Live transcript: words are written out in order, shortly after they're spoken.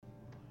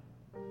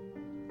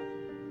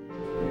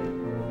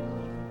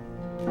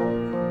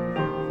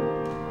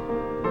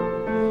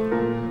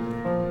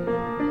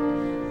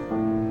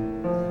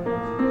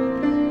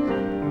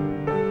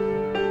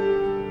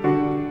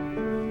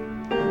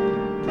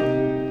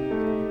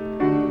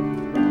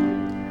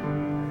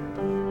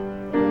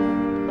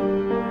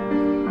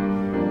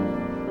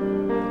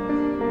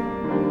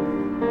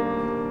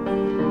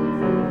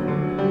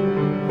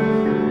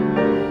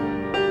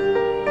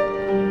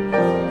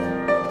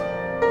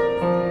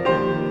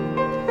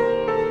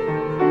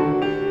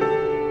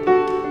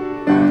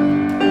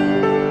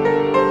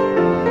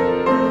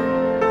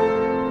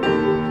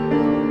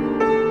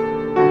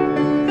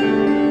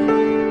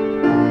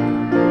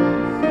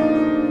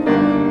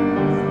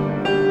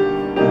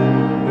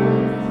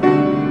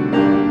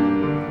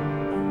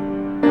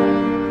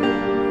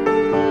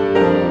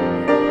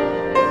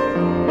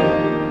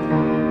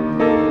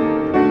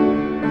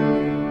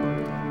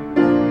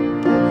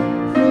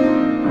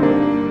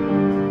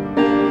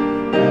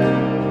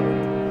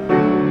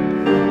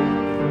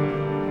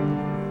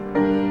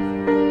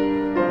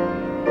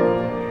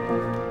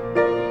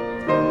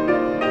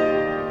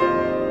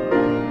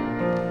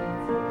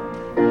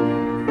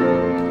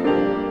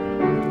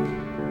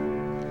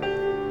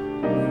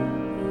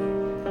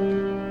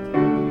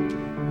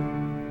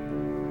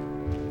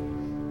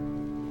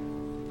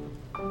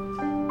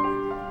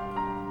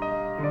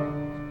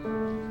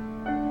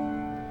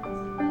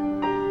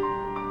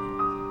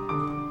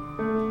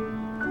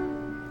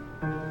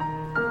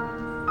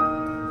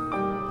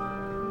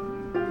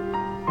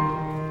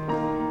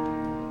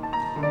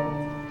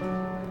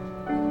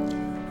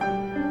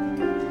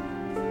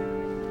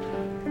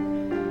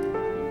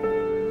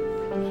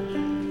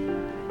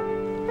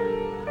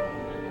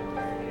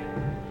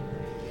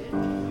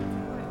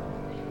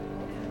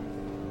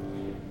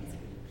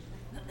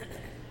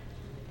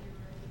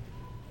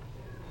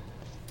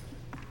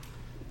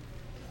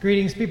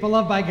Greetings, people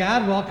loved by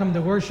God. Welcome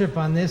to worship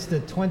on this,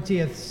 the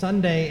 20th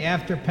Sunday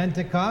after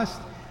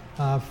Pentecost.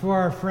 For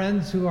our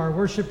friends who are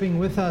worshiping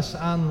with us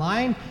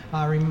online,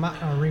 a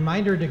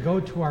reminder to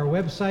go to our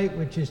website,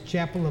 which is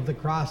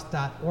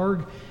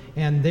chapelofthecross.org,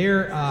 and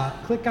there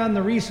click on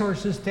the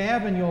resources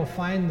tab and you'll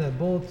find the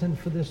bulletin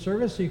for this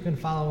service so you can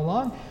follow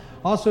along.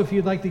 Also, if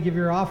you'd like to give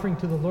your offering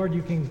to the Lord,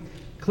 you can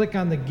click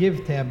on the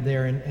Give tab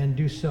there and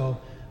do so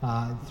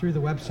through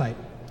the website.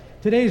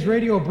 Today's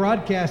radio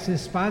broadcast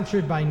is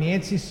sponsored by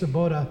Nancy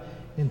Sabota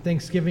in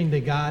thanksgiving to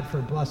God for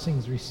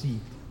blessings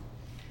received.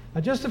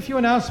 Just a few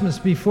announcements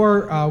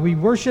before we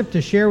worship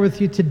to share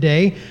with you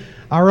today.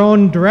 Our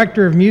own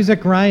Director of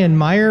Music, Ryan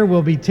Meyer,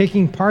 will be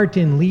taking part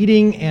in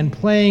leading and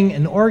playing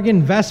an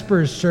organ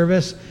Vespers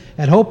service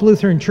at Hope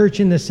Lutheran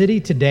Church in the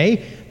city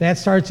today. That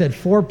starts at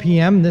 4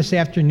 p.m. this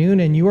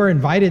afternoon, and you are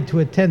invited to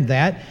attend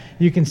that.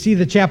 You can see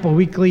the Chapel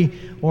Weekly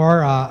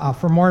or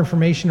for more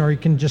information, or you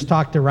can just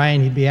talk to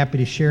Ryan. He'd be happy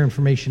to share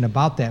information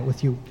about that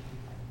with you.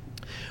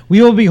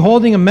 We will be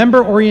holding a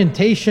member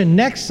orientation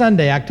next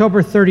Sunday,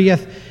 October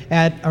 30th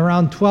at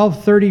around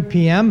 12:30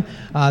 p.m.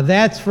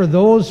 That's for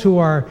those who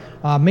are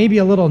maybe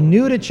a little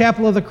new to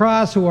Chapel of the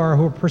Cross, who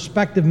are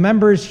prospective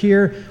members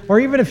here, or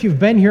even if you've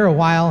been here a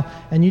while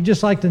and you'd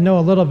just like to know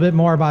a little bit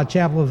more about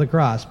Chapel of the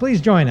Cross. Please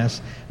join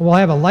us. We'll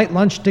have a light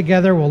lunch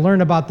together. We'll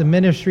learn about the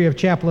ministry of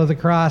Chapel of the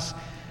Cross,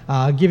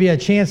 give you a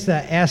chance to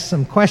ask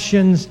some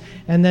questions,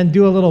 and then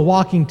do a little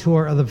walking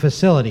tour of the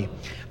facility.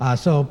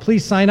 So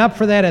please sign up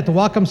for that at the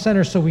Welcome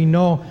Center so we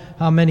know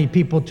how many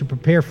people to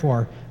prepare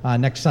for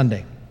next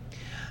Sunday.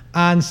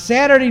 On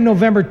Saturday,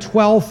 November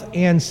 12th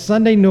and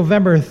Sunday,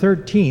 November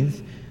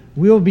 13th,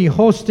 we will be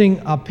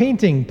hosting a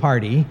painting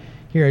party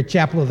here at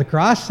Chapel of the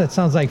Cross. That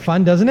sounds like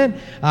fun, doesn't it?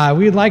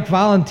 We'd like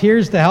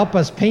volunteers to help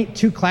us paint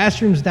 2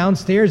 classrooms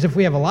downstairs. If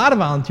we have a lot of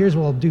volunteers,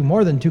 we'll do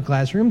more than 2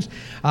 classrooms.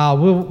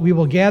 We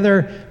will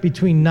gather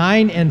between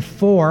 9 and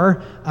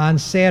 4 on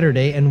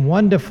Saturday and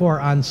 1 to 4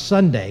 on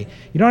Sunday.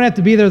 You don't have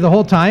to be there the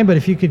whole time, but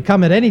if you could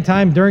come at any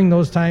time during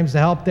those times to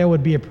help, that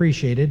would be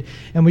appreciated.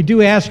 And we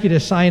do ask you to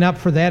sign up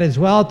for that as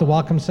well at the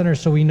Welcome Center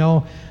so we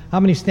know how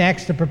many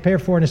snacks to prepare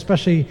for, and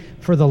especially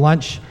for the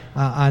lunch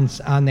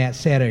on that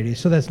Saturday.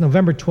 So that's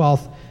November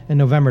 12th and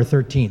November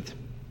 13th.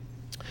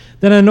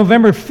 Then on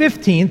November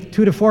 15th,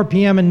 2 to 4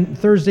 p.m., and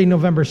Thursday,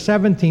 November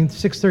 17th,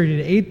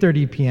 6:30 to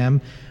 8:30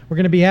 p.m., we're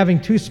going to be having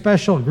 2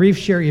 special grief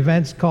share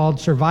events called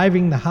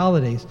Surviving the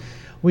Holidays.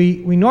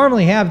 We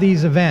normally have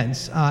these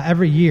events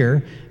every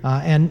year,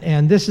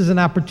 and this is an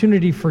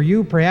opportunity for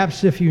you,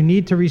 perhaps if you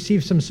need to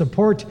receive some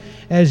support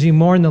as you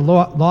mourn the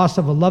loss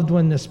of a loved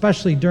one,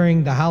 especially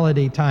during the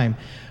holiday time.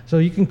 So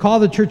you can call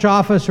the church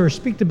office or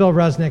speak to Bill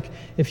Resnick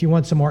if you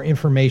want some more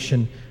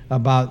information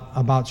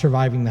about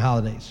surviving the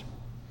holidays.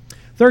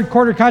 Third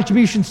quarter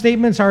contribution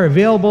statements are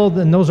available,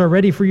 and those are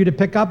ready for you to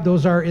pick up.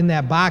 Those are in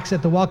that box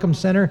at the Welcome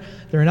Center.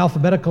 They're in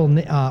alphabetical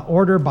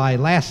order by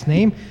last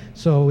name,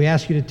 so we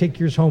ask you to take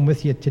yours home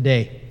with you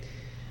today.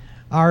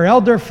 Our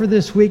elder for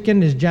this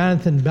weekend is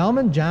Jonathan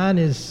Bellman. John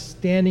is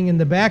standing in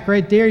the back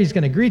right there. He's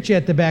going to greet you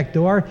at the back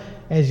door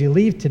as you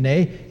leave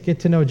today. Get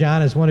to know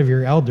John as one of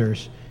your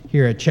elders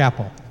here at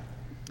Chapel.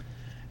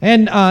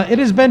 And it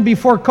has been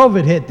before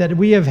COVID hit that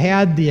we have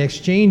had the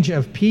exchange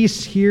of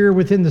peace here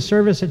within the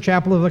service at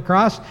Chapel of the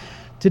Cross.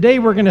 Today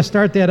we're going to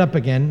start that up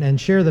again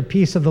and share the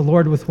peace of the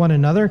Lord with one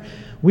another.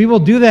 We will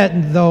do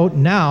that, though,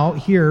 now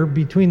here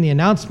between the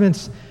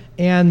announcements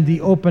and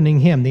the opening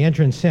hymn, the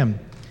entrance hymn.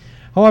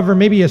 However,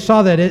 maybe you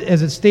saw that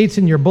as it states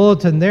in your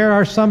bulletin, there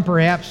are some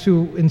perhaps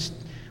who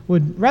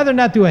would rather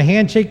not do a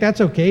handshake.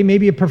 That's okay.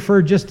 Maybe you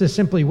prefer just to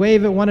simply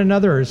wave at one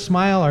another or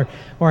smile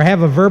or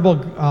have a verbal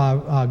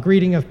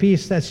greeting of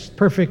peace. That's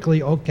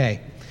perfectly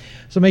okay.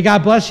 So may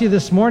God bless you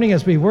this morning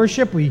as we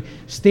worship. We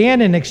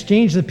stand and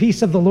exchange the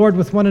peace of the Lord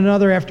with one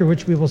another, after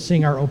which we will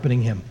sing our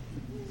opening hymn.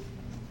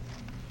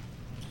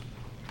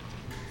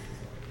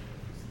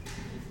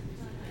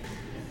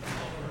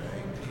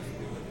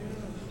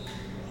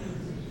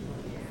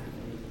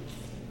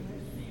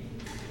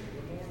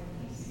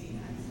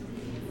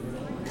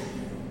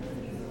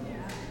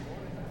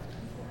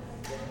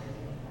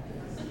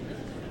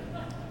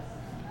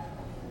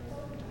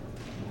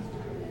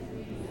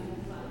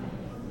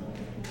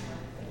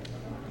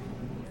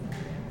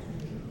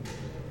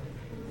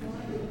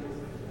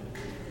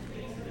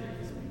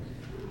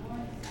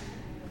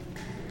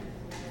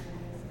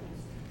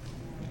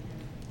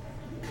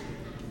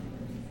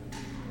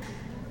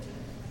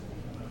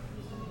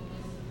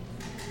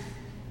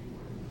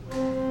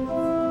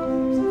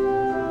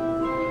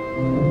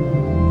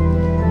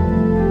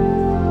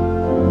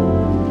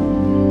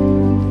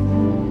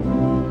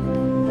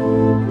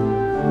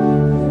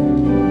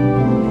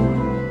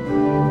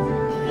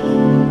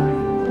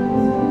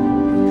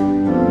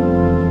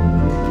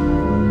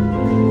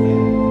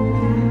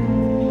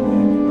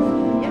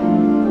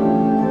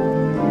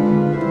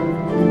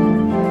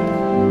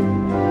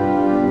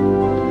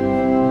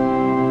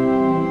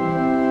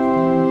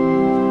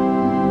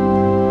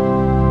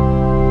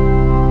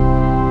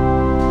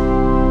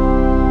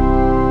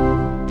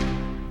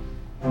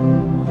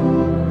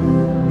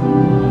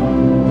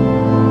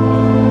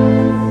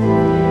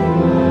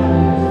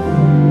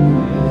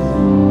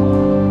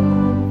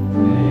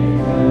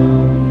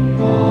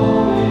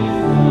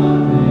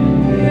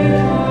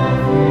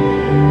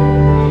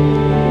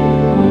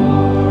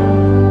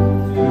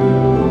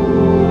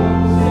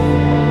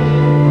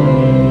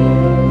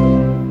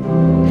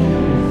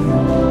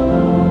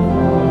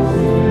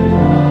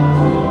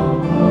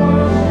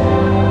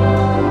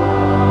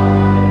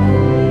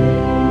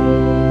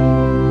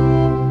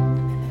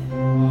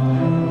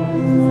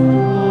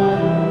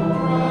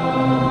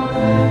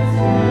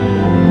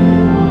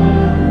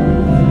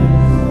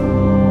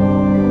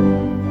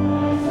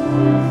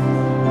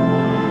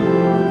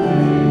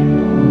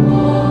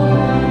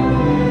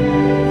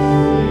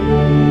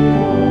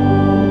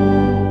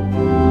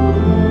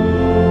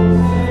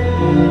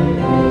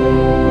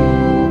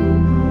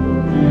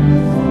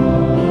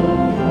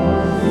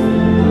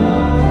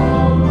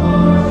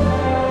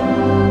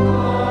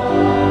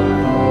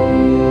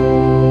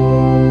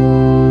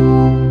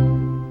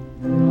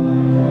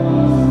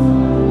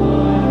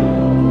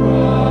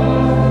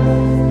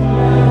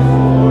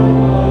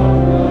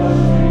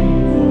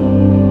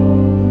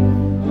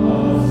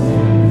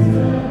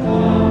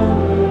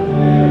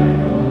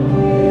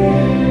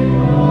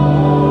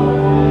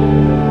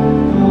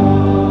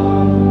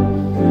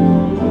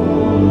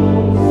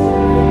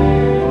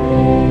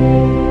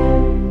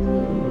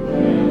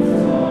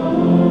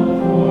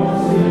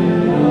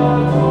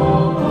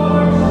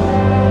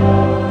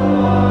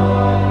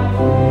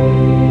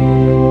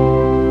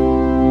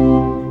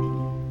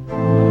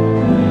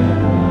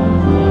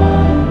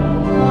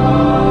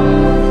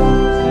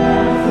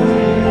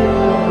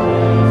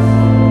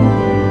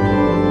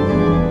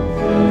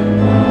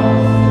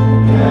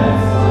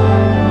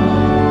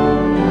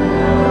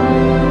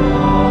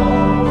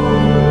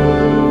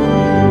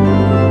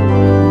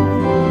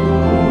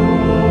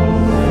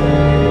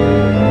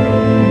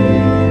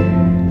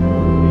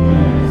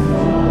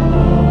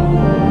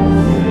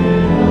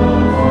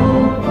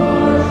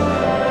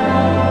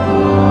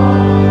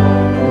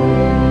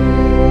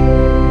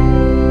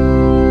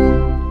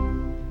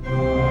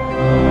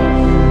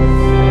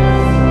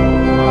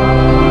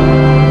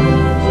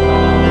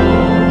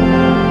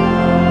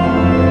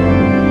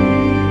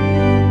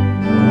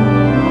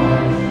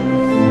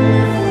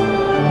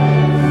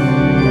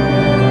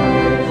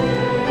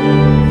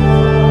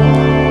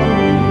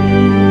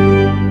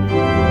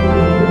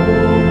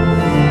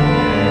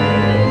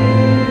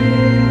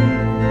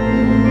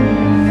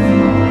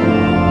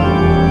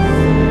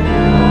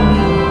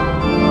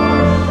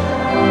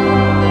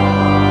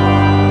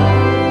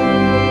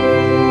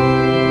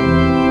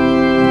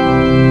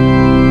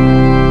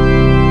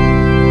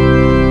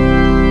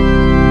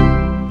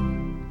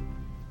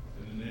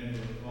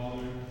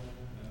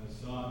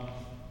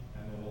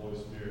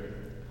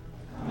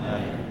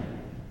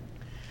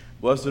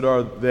 Blessed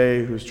are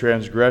they whose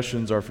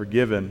transgressions are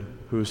forgiven,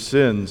 whose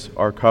sins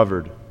are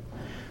covered.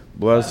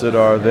 Blessed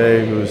are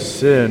they whose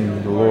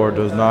sin the Lord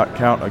does not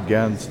count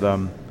against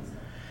them.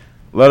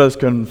 Let us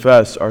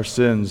confess our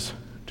sins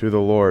to the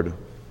Lord.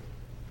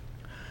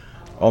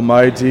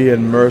 Almighty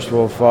and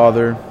merciful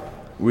Father,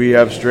 we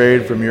have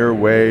strayed from your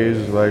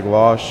ways like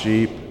lost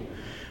sheep.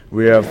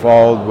 We have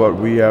followed what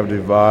we have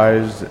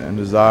devised and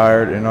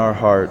desired in our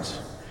hearts.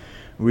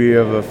 We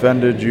have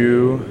offended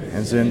you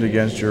and sinned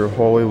against your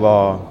holy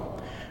law.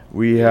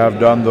 We have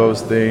done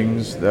those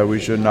things that we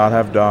should not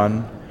have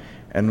done,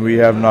 and we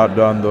have not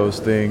done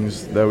those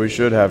things that we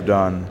should have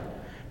done.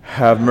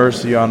 Have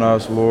mercy on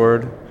us,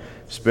 Lord.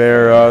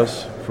 Spare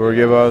us,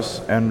 forgive us,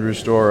 and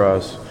restore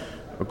us,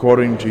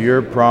 according to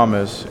your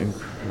promise in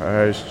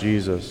Christ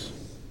Jesus.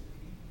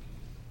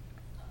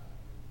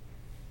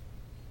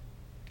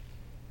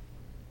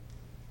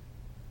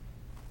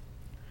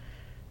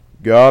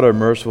 God, our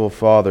merciful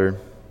Father,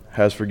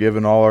 has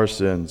forgiven all our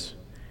sins.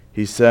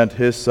 He sent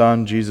his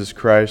Son, Jesus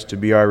Christ, to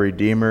be our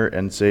Redeemer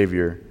and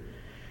Savior.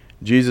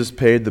 Jesus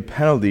paid the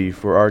penalty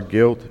for our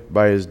guilt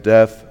by his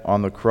death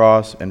on the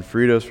cross and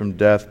freed us from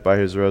death by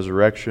his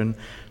resurrection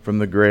from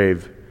the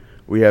grave.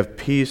 We have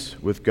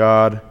peace with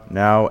God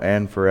now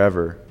and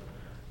forever.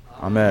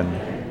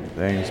 Amen.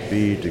 Thanks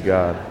be to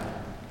God.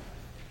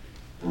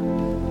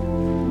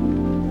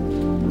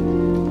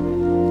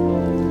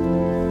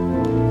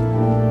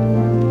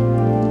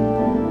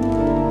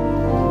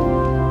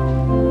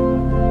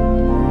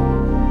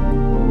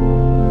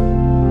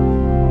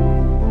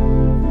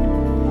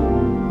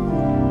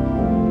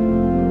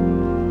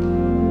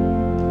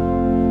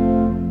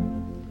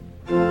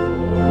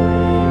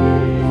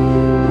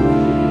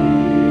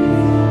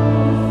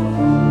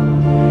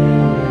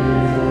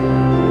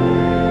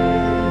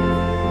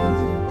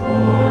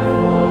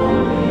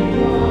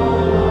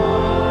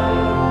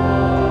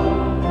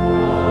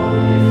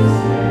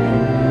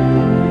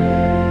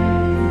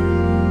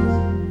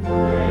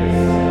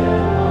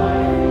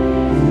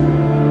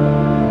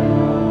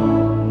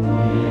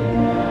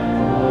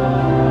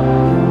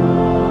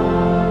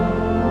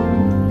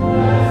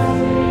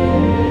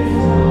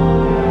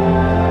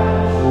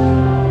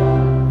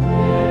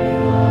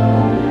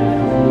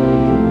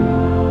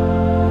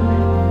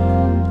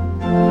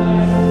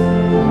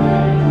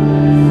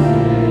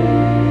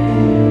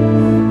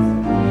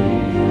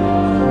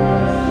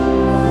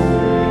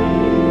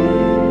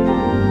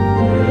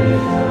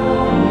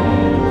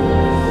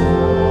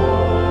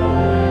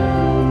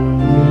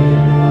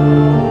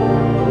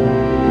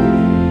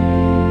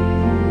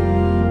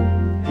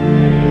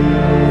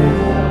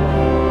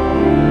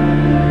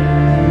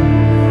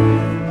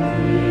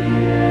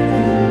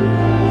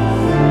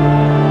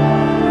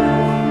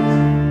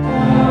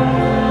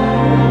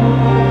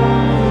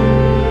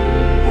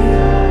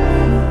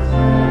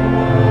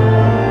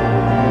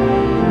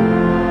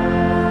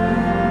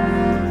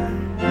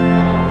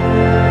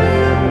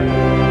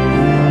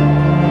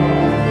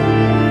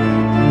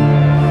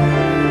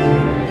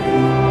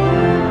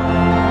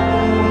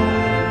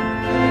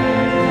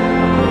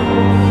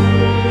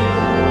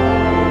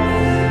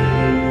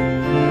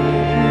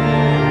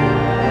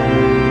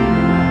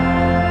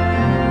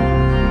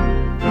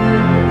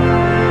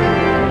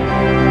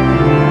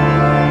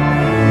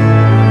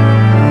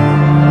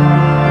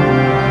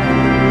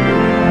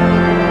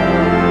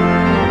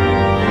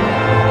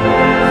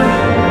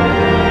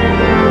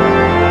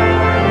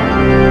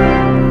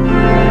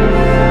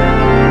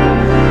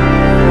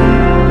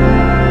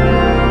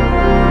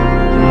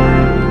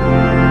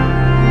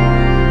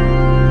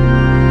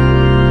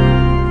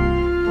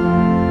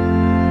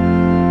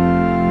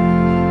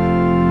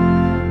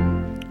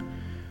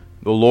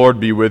 The Lord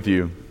be with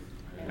you,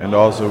 and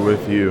also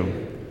with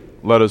you.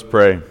 Let us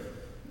pray.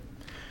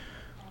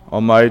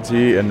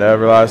 Almighty and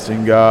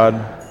everlasting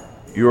God,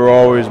 you are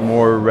always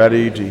more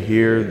ready to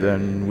hear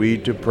than we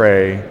to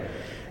pray,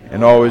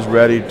 and always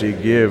ready to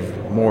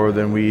give more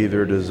than we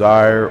either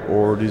desire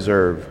or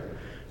deserve.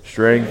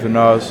 Strengthen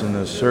us in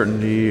the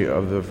certainty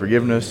of the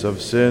forgiveness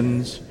of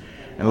sins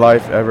and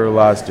life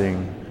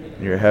everlasting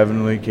in your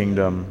heavenly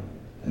kingdom,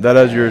 that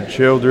as your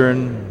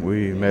children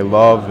we may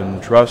love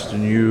and trust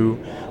in you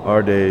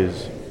our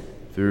days.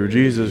 Through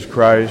Jesus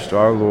Christ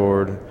our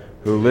Lord,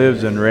 who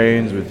lives and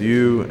reigns with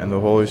you and the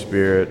Holy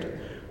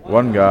Spirit,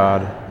 one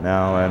God,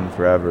 now and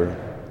forever.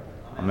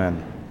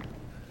 Amen.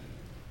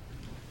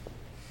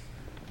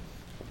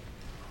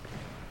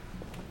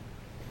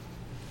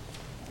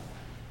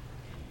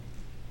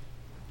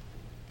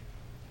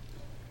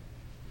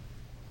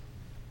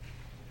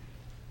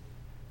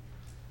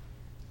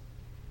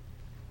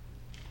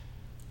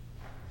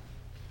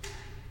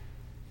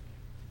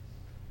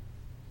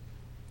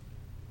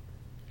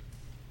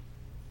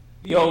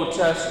 The Old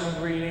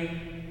Testament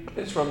reading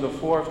is from the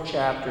 4th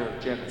chapter of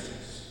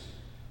Genesis.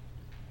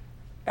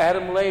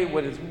 Adam lay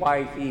with his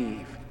wife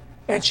Eve,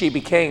 and she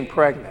became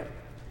pregnant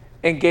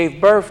and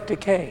gave birth to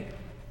Cain.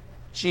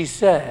 She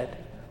said,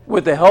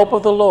 "With the help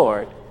of the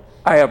Lord,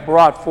 I have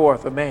brought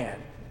forth a man."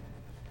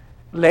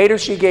 Later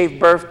she gave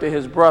birth to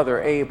his brother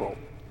Abel.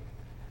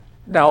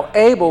 Now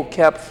Abel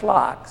kept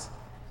flocks,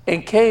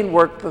 and Cain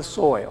worked the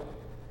soil.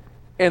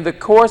 In the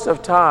course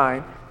of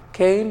time,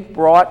 Cain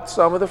brought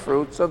some of the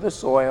fruits of the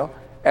soil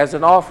as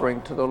an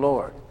offering to the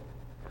Lord.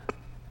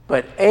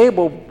 But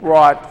Abel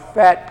brought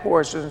fat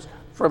portions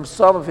from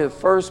some of his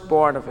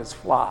firstborn of his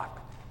flock.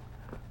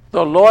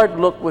 The Lord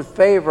looked with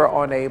favor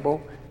on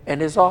Abel and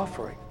his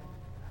offering,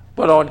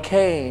 but on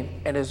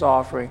Cain and his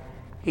offering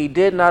he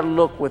did not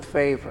look with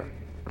favor.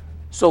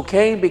 So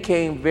Cain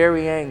became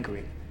very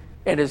angry,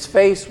 and his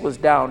face was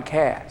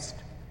downcast.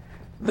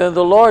 Then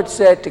the Lord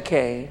said to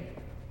Cain,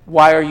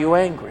 "Why are you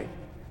angry?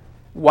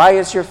 Why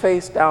is your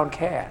face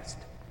downcast?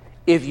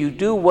 If you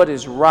do what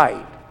is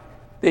right,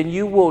 then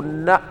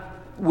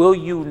will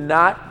you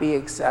not be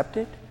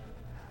accepted?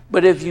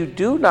 But if you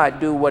do not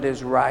do what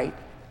is right,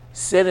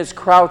 sin is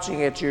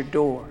crouching at your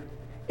door.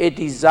 It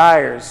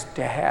desires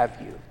to have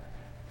you,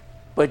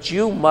 but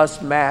you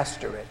must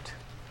master it."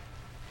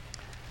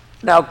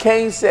 Now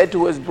Cain said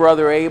to his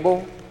brother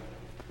Abel,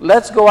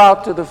 "Let's go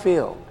out to the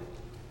field."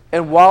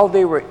 And while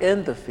they were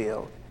in the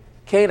field,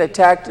 Cain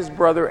attacked his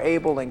brother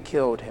Abel and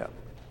killed him.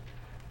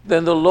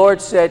 Then the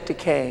Lord said to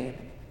Cain,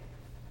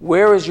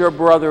 "Where is your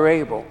brother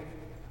Abel?"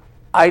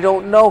 "I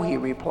don't know," he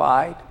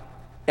replied.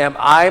 "Am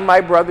I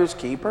my brother's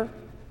keeper?"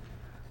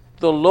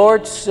 The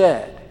Lord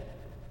said,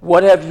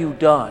 "What have you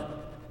done?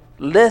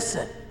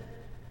 Listen,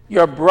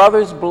 your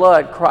brother's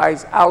blood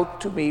cries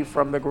out to me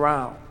from the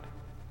ground.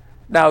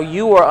 Now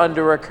you are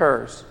under a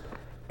curse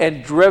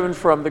and driven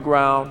from the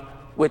ground,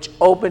 which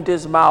opened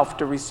his mouth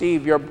to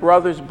receive your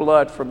brother's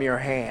blood from your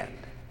hand.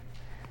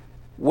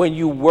 When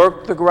you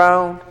work the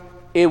ground,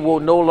 it will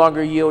no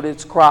longer yield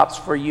its crops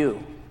for you.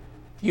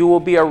 You will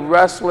be a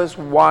restless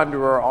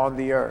wanderer on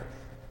the earth."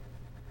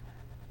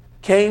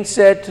 Cain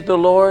said to the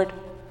Lord,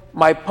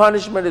 "My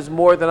punishment is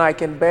more than I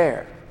can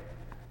bear.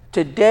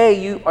 Today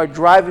you are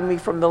driving me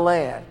from the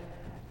land,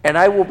 and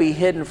I will be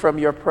hidden from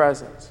your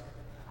presence.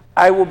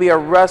 I will be a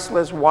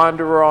restless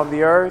wanderer on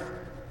the earth,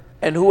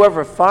 and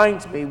whoever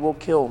finds me will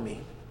kill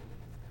me."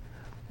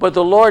 But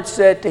the Lord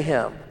said to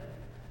him,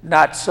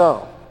 "Not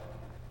so.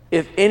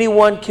 If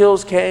anyone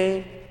kills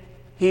Cain,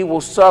 he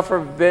will suffer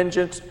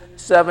vengeance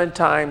 7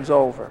 times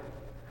over."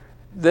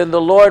 Then the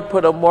Lord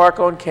put a mark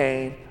on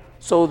Cain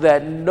so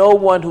that no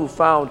one who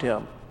found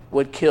him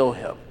would kill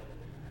him.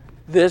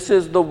 This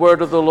is the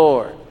word of the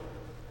Lord.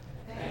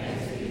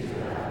 Thanks be to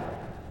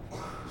God.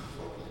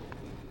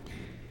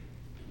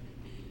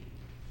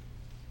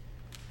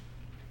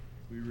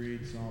 We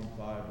read Psalm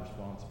 5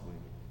 responsibly.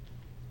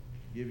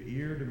 Give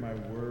ear to my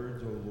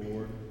words, O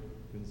Lord.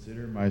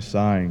 Consider my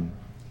sighing.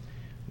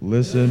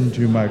 Listen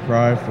to my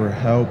cry for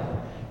help,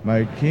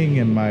 my King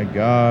and my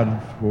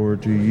God, for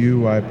to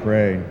you I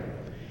pray.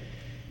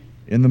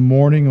 In the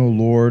morning, O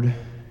Lord,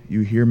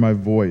 you hear my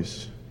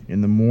voice.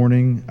 In the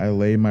morning I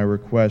lay my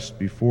request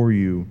before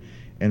you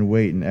and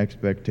wait in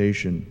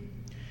expectation.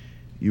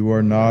 You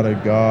are not a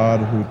God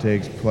who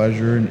takes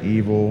pleasure in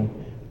evil.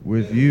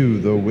 With you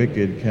the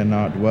wicked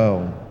cannot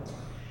dwell.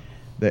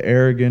 The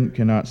arrogant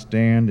cannot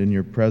stand in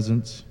your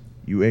presence.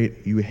 You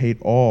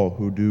hate all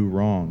who do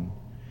wrong.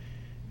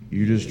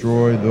 You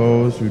destroy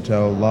those who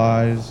tell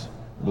lies.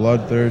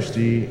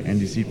 Bloodthirsty and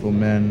deceitful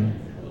men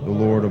the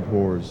Lord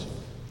abhors.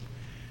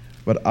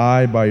 But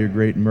I, by your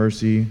great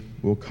mercy,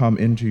 will come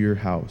into your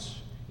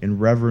house. In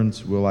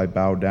reverence will I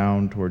bow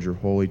down toward your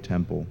holy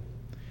temple.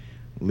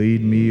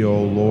 Lead me,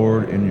 O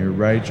Lord, in your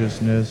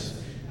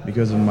righteousness.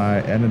 Because of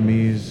my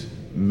enemies,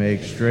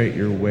 make straight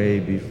your way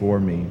before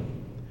me.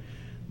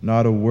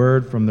 Not a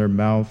word from their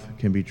mouth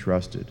can be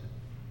trusted.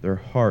 Their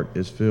heart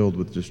is filled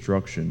with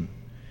destruction.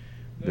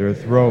 Their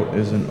throat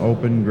is an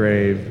open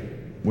grave.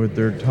 With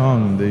their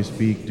tongue they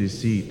speak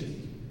deceit.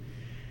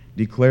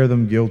 Declare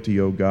them guilty,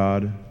 O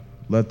God.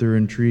 Let their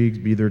intrigues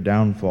be their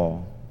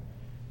downfall.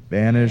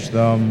 Banish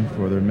them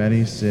for their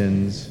many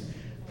sins,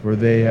 for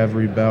they have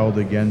rebelled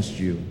against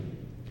you.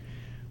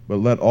 But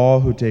let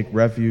all who take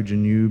refuge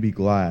in you be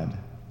glad.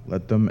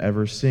 Let them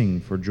ever sing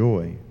for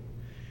joy.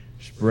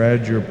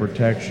 Spread your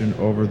protection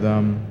over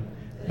them,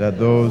 that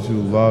those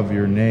who love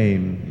your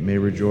name may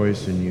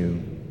rejoice in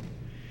you.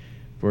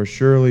 For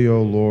surely,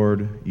 O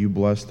Lord, you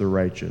bless the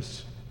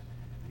righteous.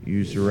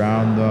 You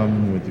surround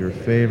them with your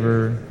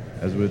favor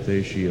as with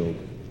a shield.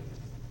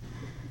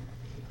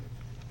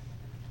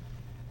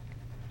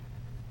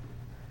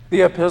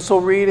 The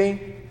epistle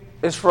reading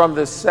is from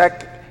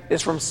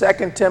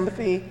 2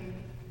 Timothy,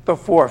 the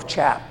 4th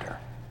chapter.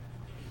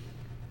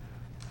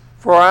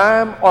 For I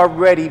am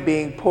already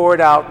being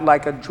poured out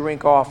like a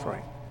drink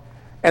offering,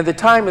 and the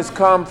time has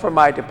come for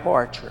my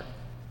departure.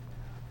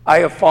 I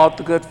have fought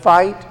the good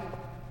fight,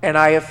 and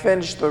I have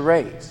finished the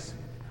race.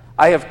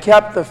 I have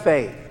kept the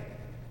faith.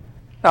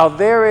 Now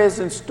there is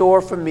in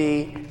store for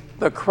me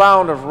the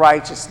crown of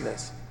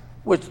righteousness,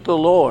 which the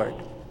Lord,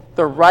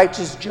 the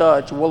righteous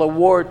judge, will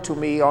award to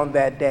me on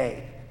that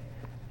day.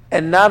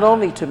 And not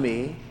only to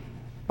me,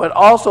 but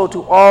also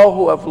to all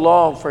who have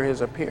longed for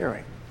his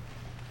appearing.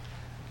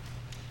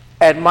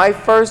 At my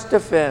first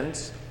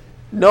defense,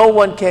 no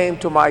one came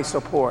to my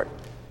support,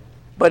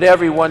 but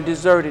everyone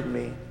deserted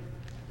me.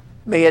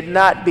 may it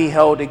not be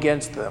held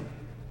against them.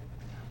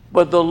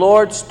 But the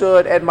Lord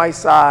stood at my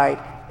side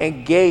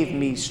and gave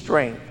me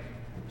strength,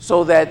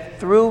 so that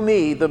through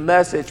me the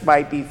message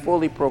might be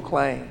fully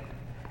proclaimed,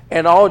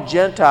 and all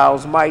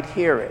Gentiles might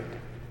hear it.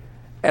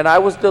 And I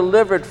was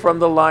delivered from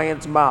the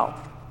lion's mouth.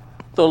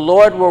 The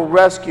Lord will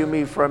rescue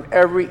me from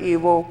every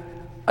evil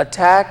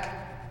attack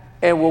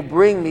and will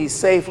bring me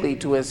safely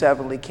to his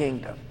heavenly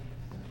kingdom.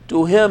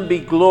 To him be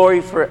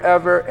glory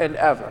forever and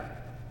ever.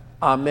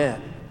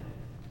 Amen.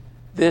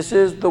 This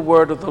is the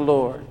word of the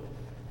Lord.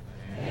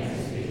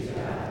 Thanks be to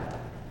God.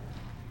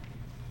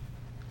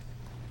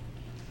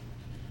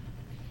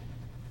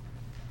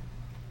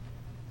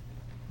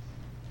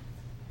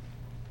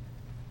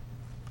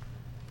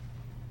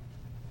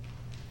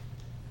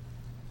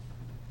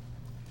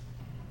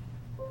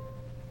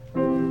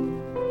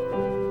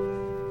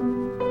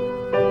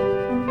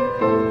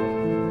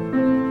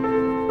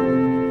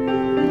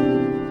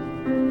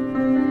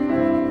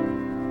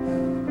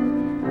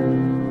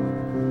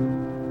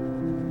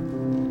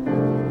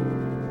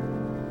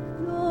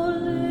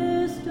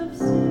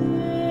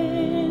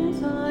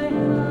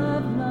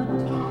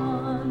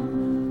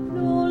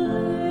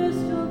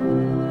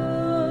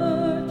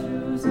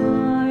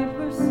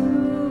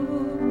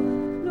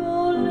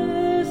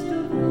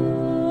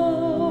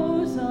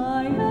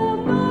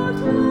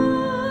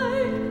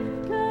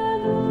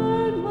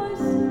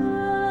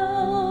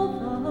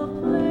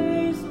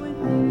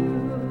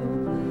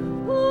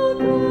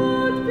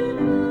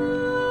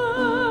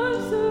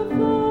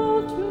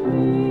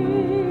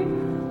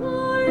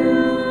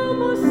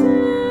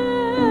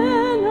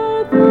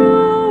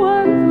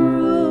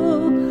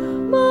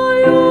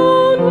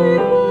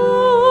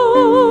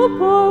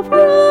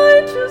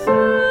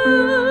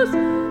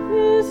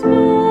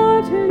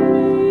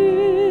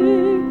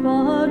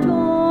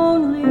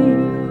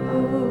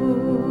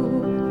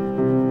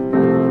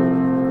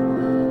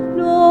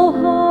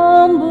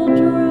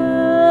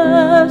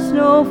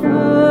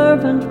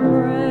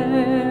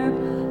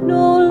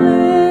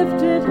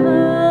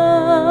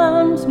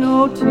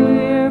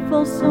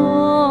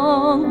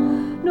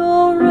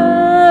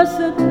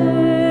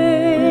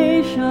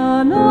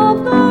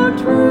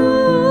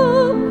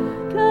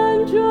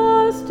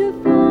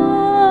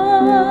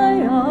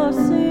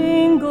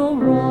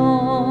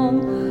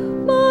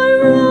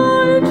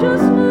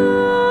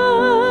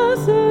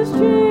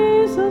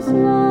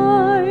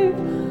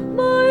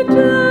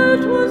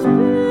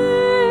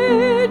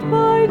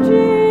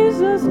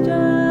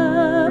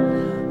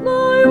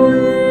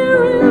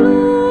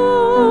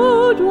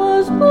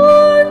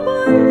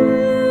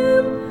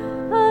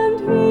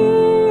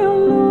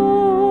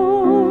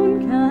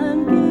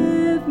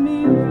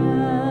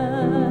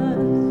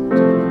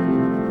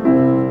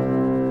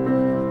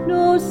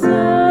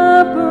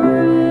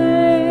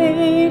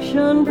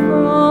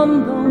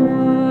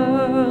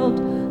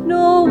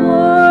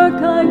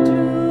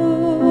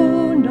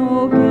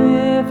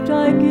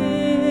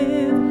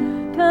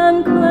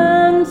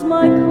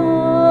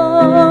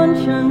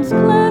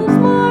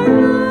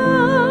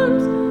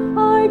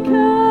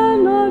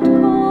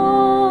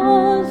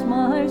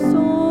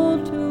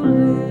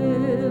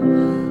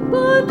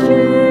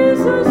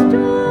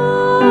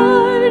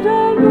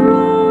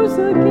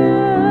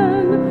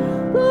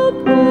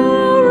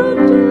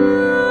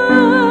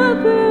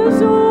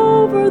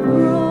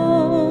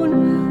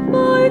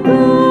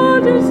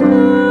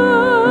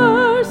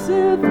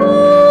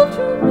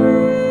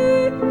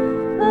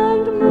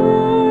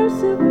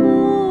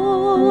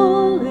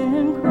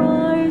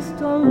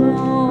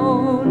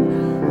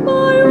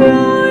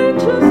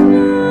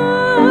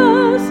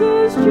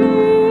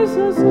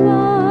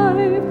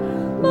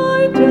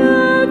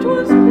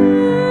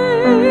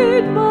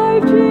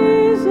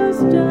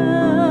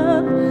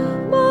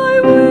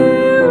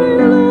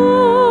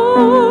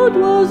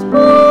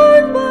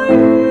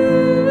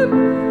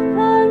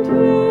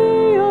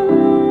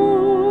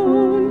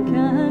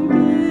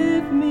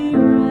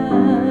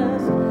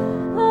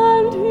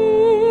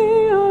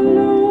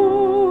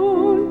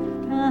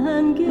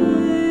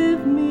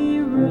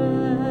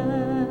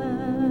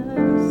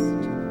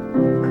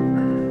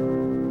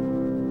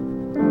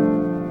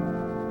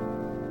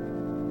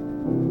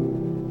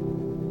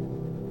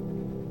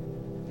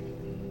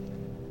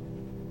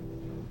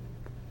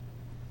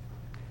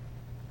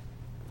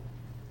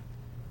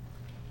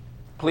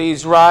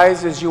 Please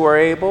rise as you are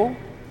able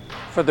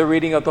for the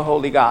reading of the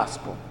Holy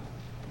Gospel.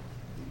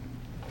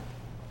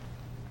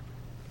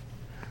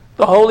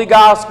 The Holy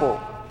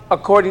Gospel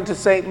according to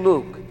St.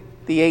 Luke,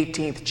 the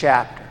 18th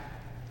chapter.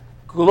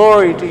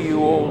 Glory to you,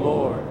 O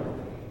Lord.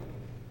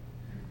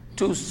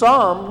 To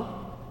some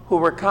who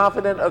were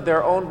confident of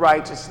their own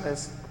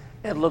righteousness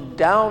and looked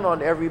down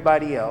on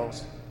everybody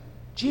else,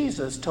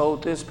 Jesus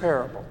told this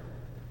parable.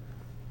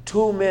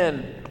 2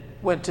 men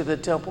went to the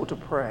temple to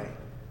pray.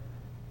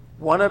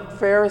 One a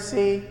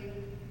Pharisee,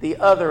 the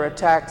other a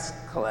tax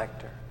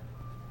collector.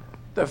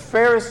 The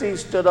Pharisee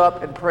stood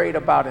up and prayed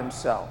about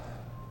himself.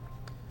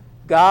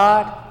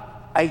 God,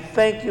 I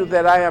thank you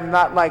that I am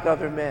not like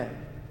other men,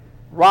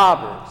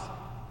 robbers,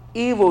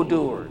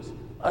 evildoers,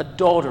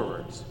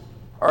 adulterers,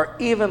 or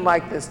even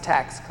like this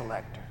tax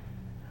collector.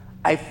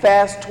 I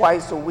fast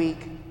twice a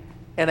week,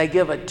 and I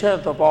give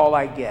 1/10 of all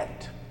I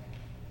get."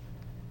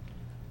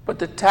 But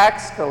the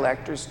tax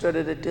collector stood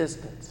at a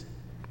distance.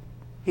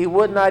 He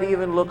would not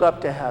even look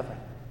up to heaven,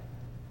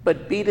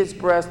 but beat his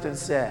breast and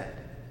said,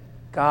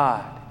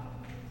 "God,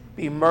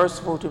 be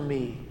merciful to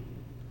me,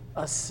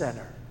 a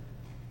sinner."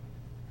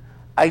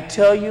 I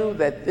tell you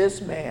that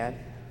this man,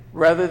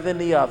 rather than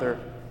the other,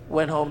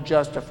 went home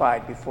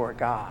justified before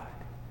God.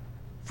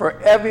 For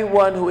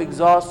everyone who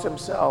exalts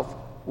himself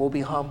will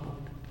be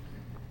humbled,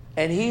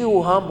 and he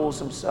who humbles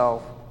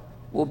himself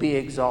will be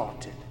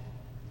exalted.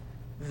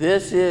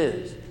 This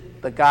is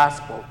the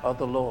gospel of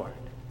the Lord.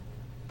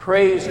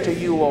 Praise to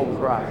you, O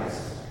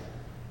Christ.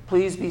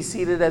 Please be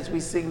seated as we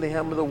sing the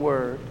hymn of the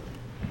word.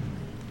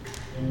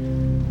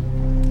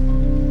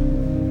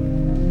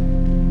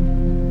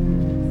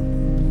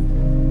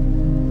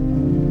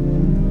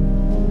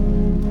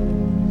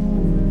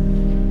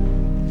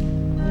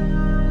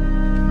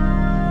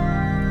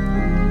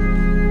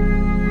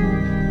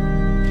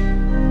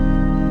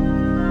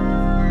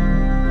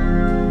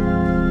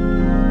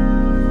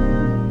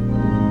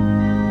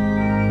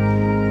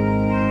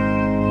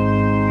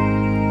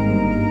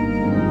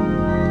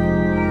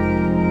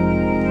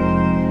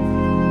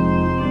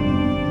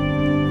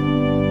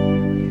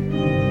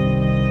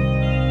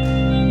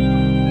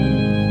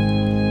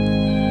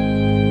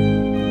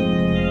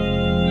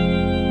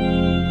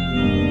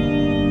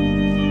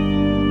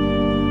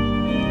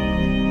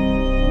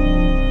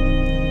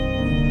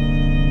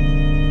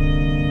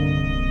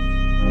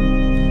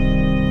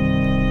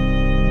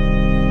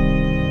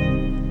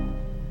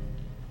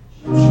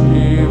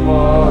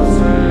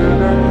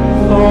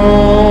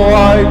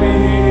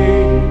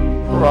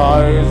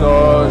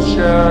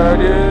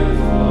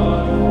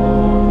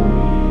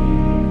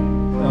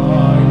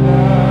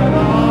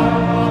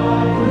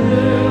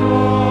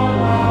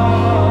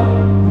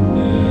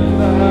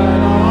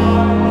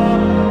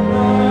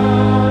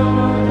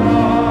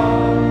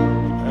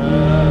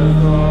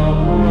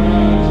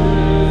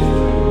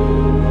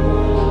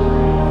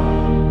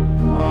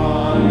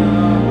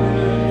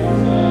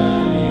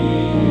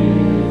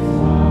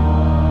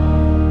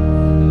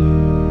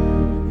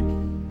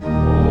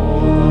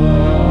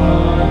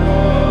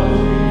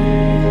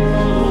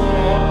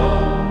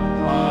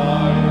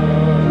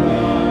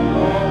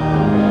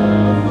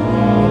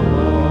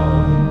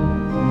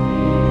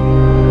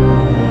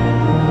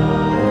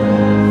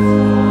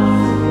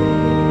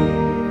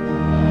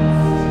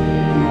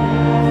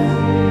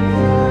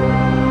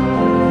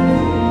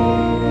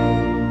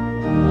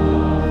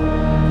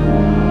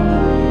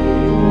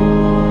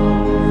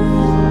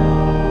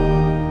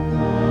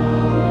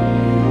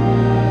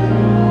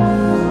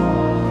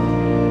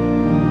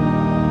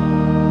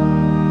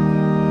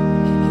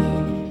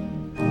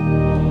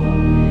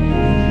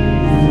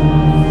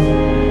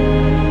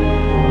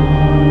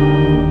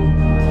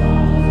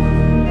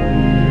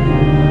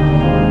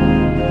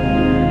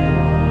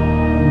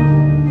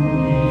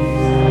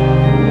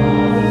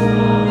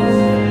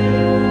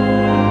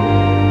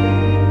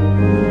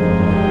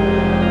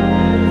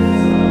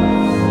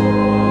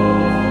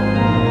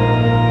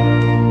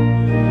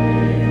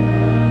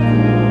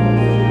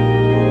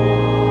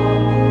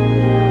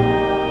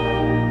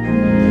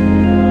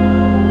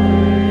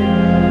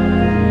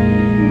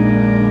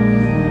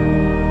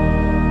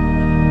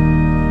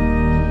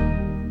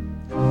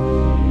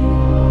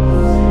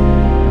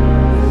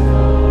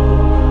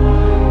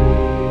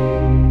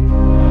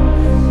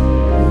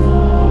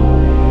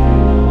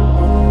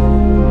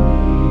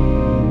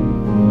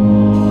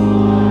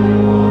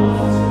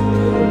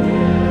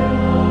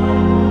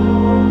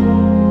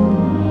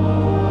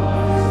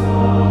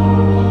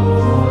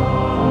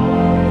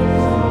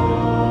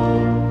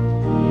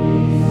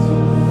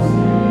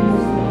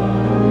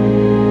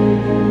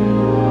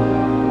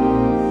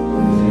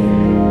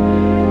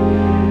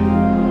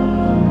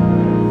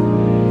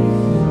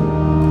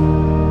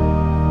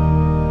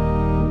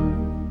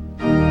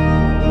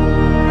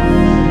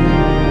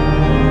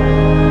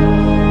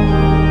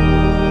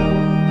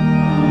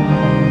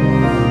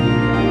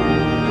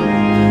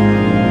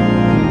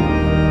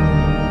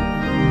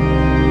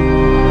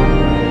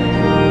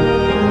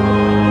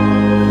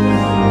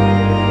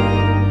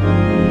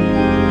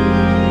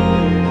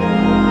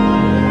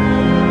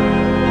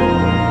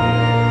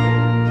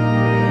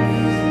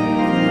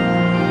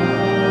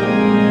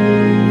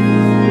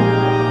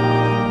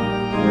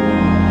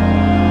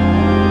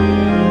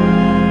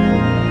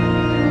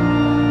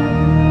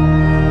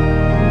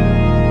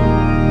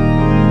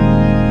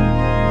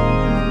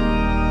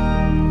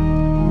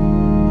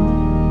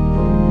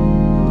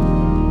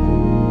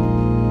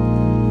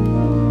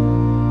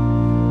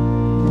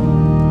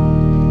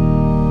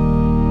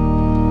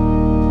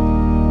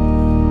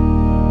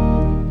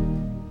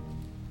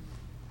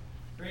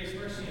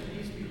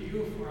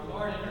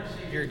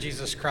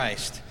 Jesus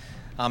Christ.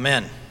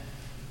 Amen.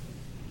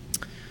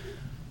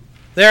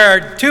 There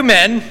are two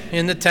men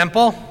in the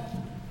temple,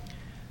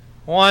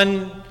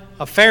 one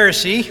a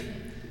Pharisee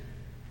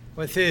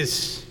with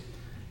his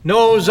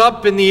nose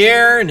up in the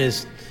air and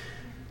his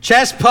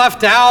chest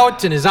puffed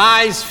out and his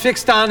eyes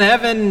fixed on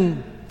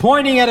heaven,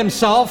 pointing at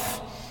himself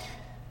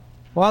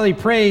while he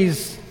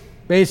prays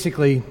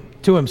basically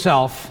to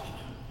himself.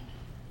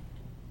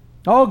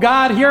 Oh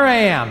God, here I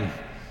am.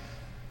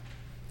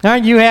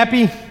 Aren't you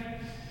happy?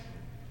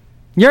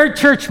 You're a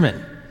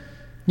churchman.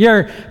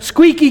 You're a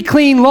squeaky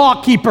clean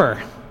law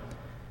keeper.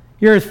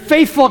 You're a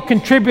faithful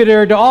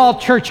contributor to all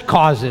church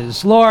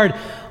causes. Lord,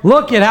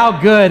 look at how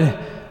good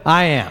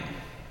I am.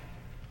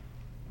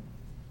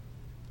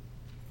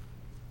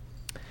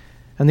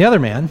 And the other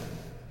man,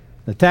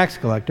 the tax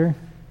collector,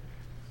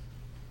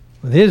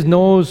 with his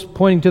nose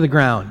pointing to the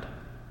ground,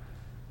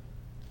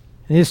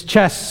 and his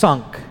chest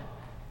sunk,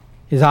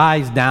 his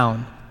eyes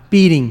down,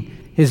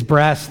 beating his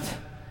breast,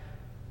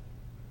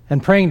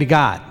 and praying to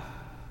God,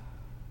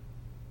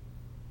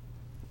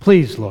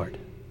 please, Lord,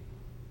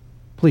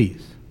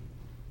 please,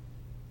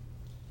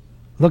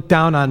 look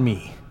down on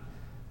me,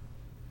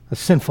 a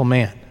sinful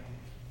man.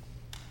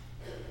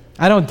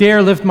 I don't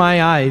dare lift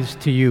my eyes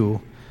to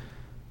you,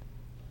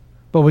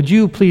 but would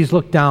you please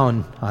look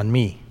down on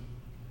me?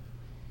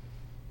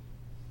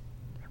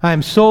 I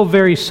am so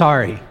very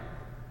sorry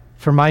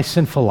for my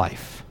sinful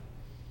life.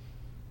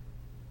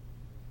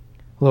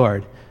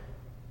 Lord,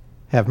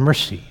 have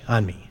mercy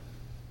on me.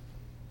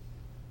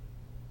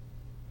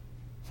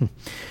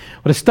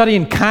 What a study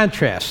in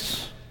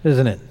contrasts,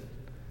 isn't it?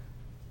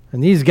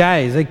 And these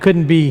guys, they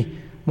couldn't be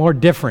more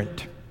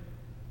different.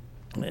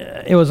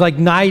 It was like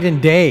night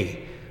and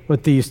day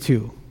with these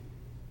two.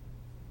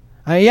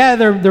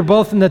 They're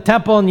both in the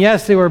temple, and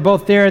yes, they were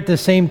both there at the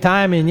same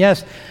time, and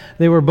yes,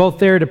 they were both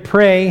there to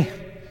pray.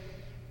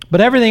 But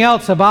everything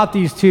else about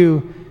these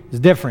two is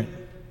different.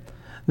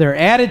 Their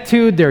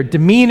attitude, their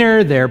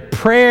demeanor, their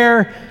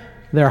prayer,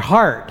 their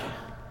heart.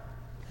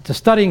 It's a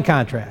study in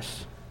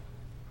contrast.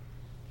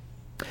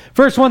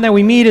 First one that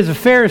we meet is a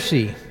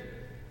Pharisee.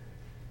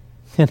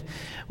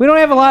 We don't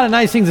have a lot of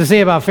nice things to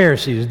say about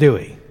Pharisees, do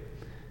we?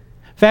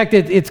 In fact,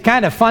 it's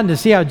kind of fun to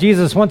see how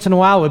Jesus once in a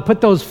while would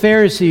put those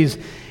Pharisees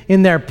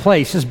in their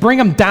place. Just bring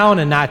them down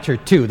a notch or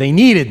two. They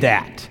needed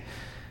that.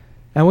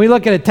 And we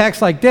look at a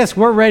text like this,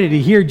 we're ready to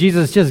hear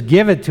Jesus just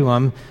give it to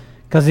them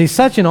because he's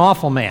such an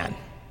awful man.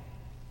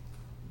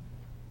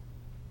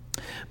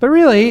 But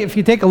really, if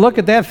you take a look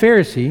at that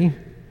Pharisee,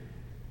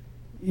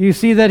 you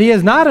see that he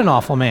is not an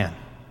awful man.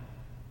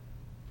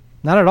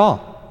 Not at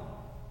all.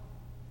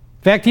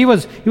 In fact, he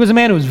was a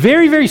man who was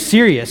very, very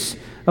serious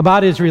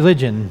about his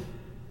religion.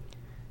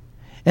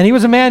 And he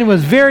was a man who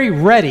was very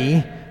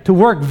ready to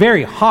work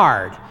very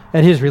hard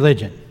at his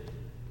religion.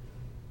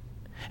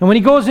 And when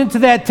he goes into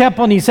that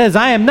temple and he says,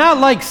 I am not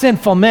like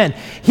sinful men,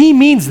 he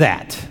means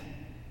that.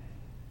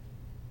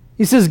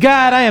 He says,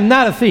 God, I am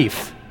not a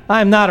thief.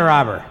 I am not a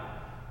robber.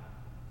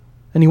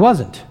 And he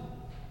wasn't.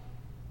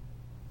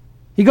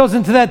 He goes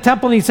into that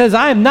temple and he says,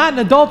 I am not an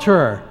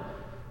adulterer.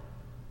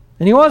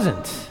 And he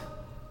wasn't.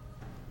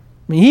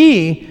 I mean,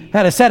 he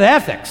had a set of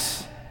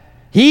ethics.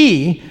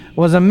 He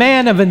was a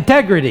man of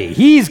integrity.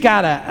 He's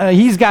got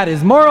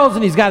his morals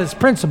and he's got his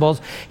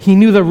principles. He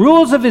knew the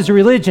rules of his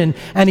religion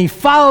and he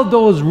followed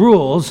those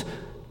rules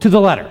to the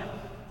letter.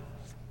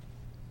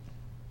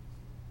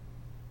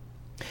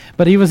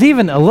 But he was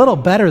even a little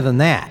better than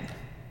that,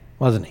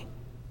 wasn't he?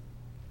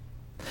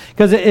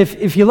 Because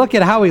if you look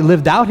at how he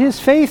lived out his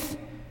faith,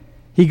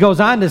 he goes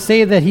on to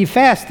say that he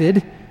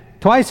fasted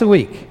twice a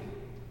week.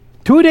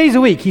 2 days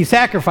a week, he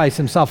sacrificed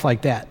himself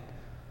like that.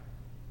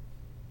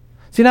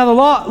 See, now the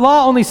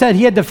law only said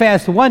he had to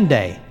fast one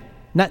day,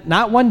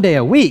 not 1 day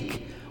a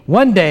week,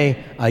 1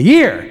 day a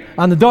year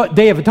on the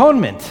Day of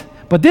Atonement.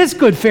 But this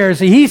good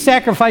Pharisee, he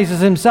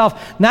sacrifices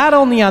himself not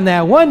only on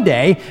that 1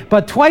 day,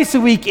 but twice a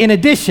week in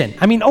addition.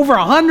 I mean, over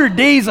 100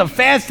 days of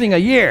fasting a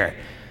year.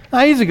 Oh,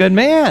 he's a good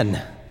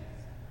man.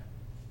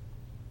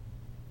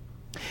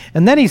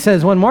 And then he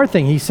says one more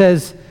thing. He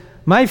says,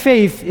 my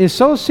faith is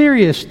so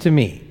serious to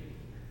me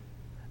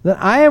that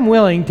I am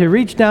willing to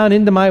reach down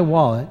into my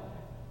wallet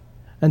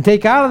and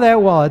take out of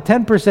that wallet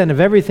 10% of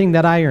everything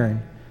that I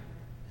earn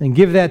and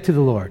give that to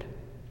the Lord.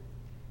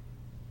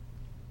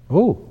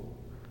 Oh,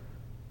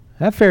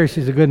 that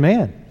Pharisee's a good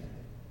man.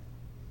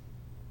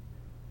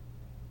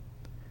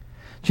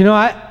 But you know,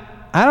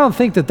 I don't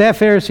think that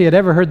Pharisee had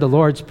ever heard the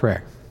Lord's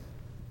Prayer.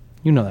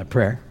 You know that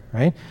prayer,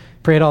 right?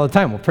 Pray it all the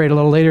time. We'll pray it a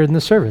little later in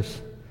the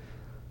service.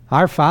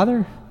 Our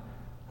Father,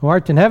 who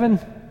art in heaven,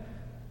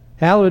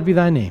 hallowed be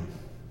thy name.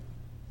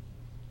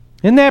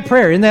 In that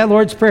prayer, in that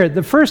Lord's Prayer,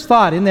 the first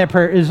thought in that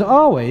prayer is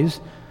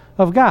always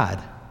of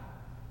God.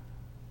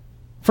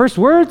 First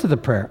words of the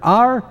prayer,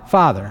 our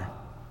Father,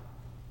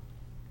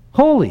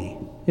 holy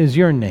is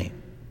your name.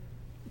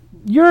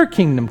 Your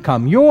kingdom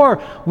come,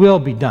 your will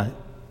be done.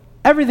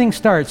 Everything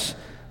starts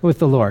with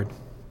the Lord.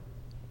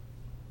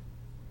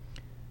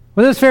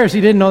 Well, this Pharisee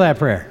didn't know that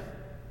prayer.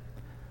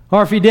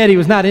 Or if he did, he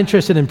was not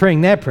interested in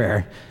praying that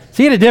prayer. So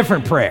he had a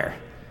different prayer.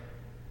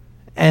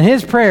 And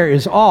his prayer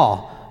is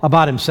all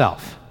about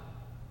himself.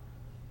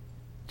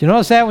 Did you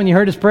notice that when you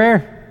heard his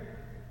prayer?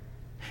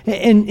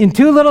 In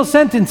two little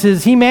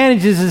sentences, he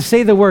manages to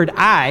say the word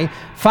I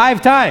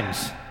 5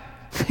 times.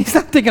 He's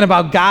not thinking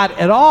about God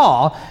at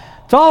all.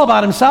 It's all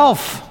about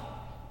himself.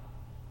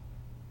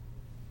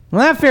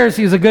 Well, that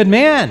Pharisee was a good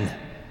man,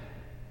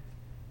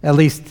 at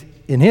least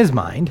in his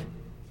mind.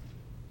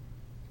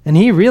 And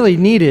he really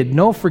needed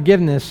no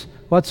forgiveness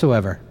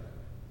whatsoever.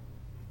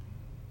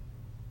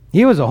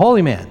 He was a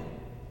holy man,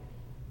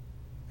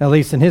 at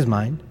least in his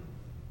mind,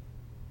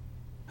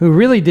 who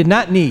really did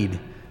not need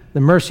the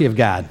mercy of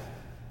God.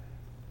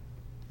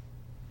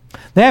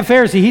 That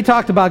Pharisee, he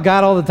talked about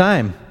God all the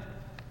time.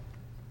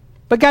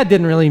 But God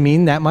didn't really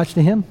mean that much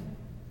to him.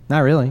 Not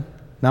really.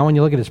 Not when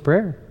you look at his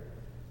prayer.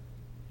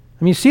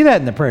 I mean, you see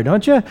that in the prayer,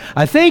 don't you?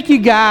 I thank you,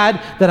 God,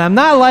 that I'm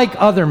not like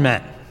other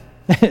men.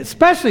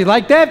 Especially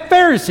like that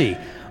Pharisee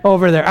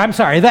over there. I'm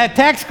sorry, that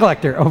tax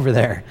collector over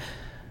there.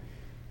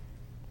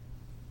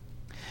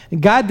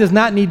 God does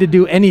not need to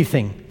do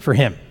anything for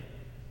him.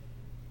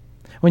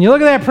 When you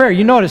look at that prayer,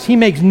 you notice he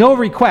makes no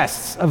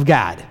requests of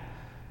God.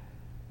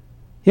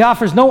 He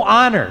offers no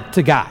honor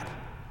to God.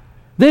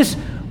 This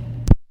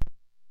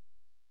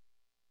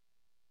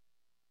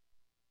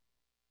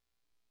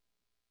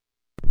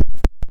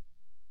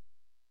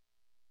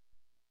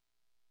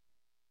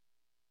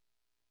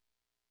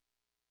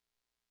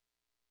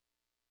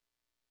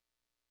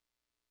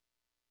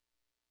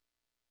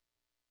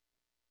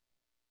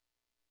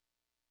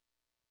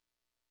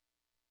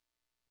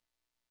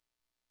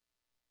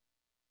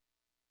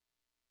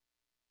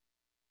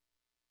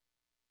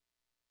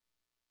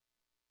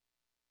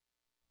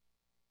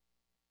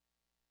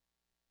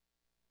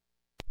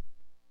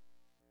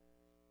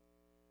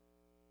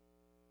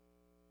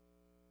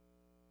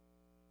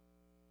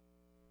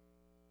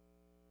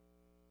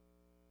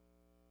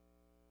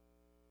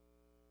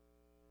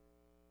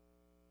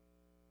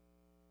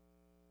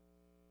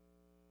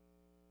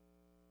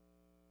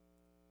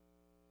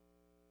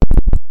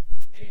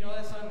you know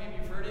that song? Maybe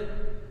you've heard it.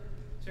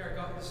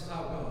 Sarah, this is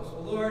how it goes.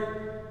 Well,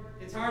 Lord,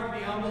 it's hard to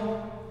be humble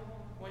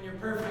when you're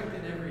perfect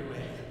in every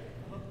way.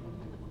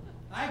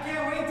 I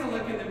can't wait to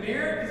look in the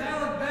mirror because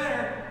I look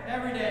better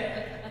every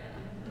day.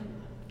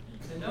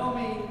 To know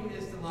me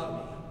is to love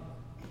me.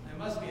 I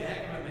must be a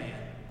heck of a man.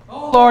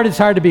 Oh, Lord, it's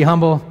hard to be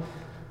humble,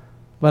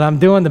 but I'm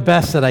doing the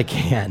best that I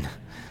can.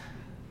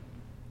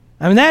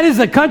 I mean, that is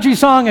the country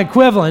song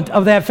equivalent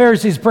of that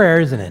Pharisee's prayer,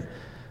 isn't it?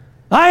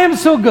 I am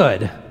so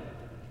good.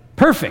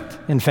 Perfect,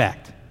 in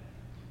fact.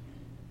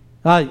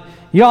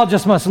 You all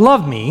just must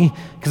love me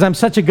because I'm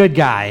such a good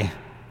guy.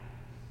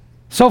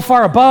 So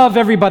far above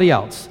everybody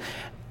else.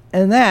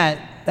 And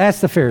that's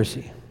the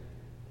Pharisee.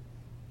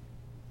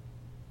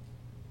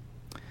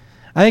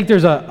 I think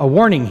there's a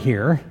warning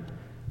here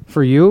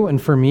for you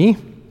and for me.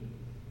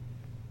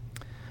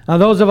 Now,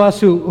 those of us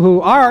who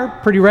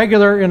are pretty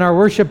regular in our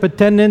worship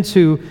attendance,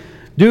 who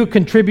do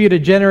contribute a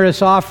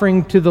generous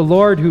offering to the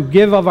Lord, who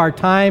give of our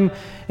time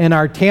and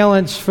our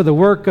talents for the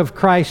work of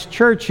Christ's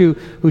church, who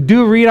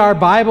do read our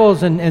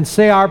Bibles and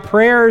say our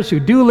prayers, who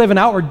do live an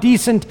outward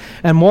decent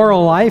and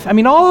moral life. I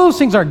mean, all those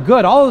things are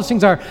good. All those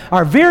things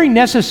are very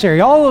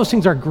necessary. All those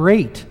things are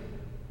great.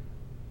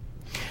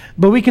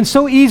 But we can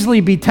so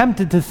easily be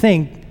tempted to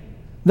think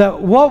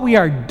that what we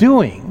are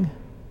doing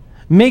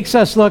makes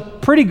us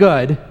look pretty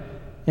good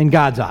in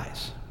God's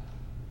eyes.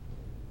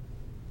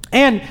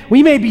 And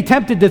we may be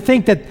tempted to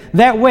think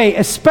that way,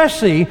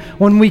 especially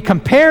when we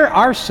compare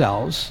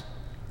ourselves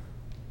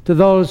to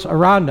those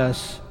around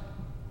us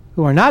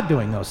who are not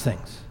doing those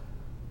things.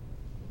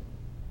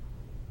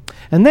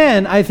 And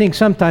then I think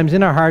sometimes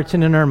in our hearts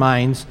and in our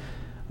minds,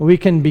 we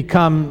can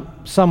become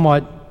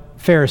somewhat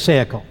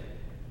Pharisaical.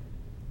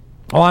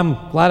 Oh,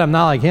 I'm glad I'm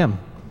not like him.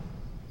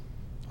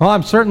 Well,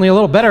 I'm certainly a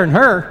little better than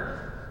her.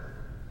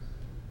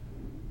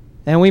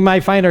 And we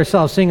might find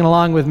ourselves singing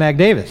along with Mac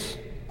Davis.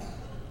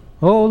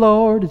 Oh,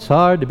 Lord, it's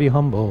hard to be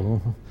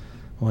humble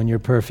when you're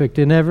perfect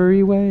in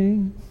every way.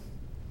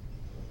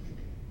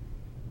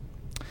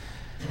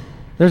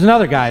 There's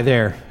another guy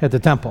there at the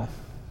temple.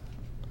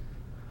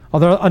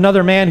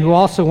 Another man who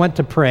also went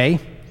to pray.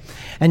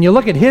 And you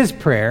look at his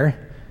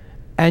prayer,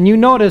 and you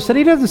notice that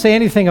he doesn't say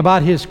anything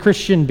about his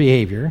Christian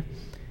behavior.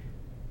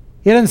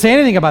 He doesn't say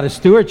anything about his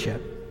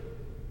stewardship.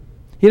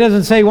 He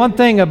doesn't say one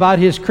thing about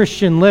his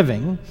Christian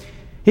living.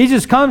 He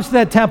just comes to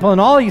that temple, and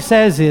all he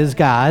says is,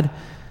 God,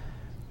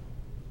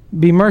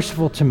 be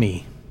merciful to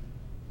me,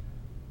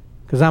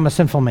 because I'm a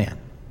sinful man.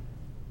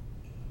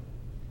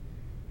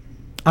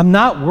 I'm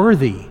not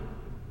worthy,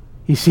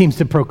 he seems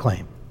to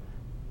proclaim.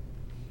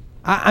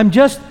 I'm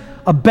just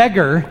a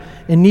beggar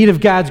in need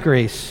of God's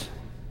grace.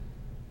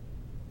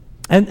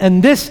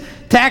 And this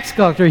tax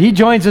collector, he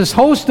joins this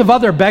host of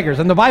other beggars,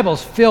 and the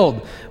Bible's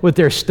filled with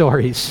their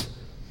stories.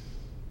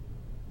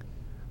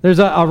 There's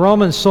a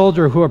Roman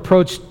soldier who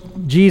approached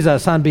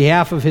Jesus on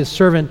behalf of his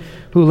servant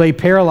who lay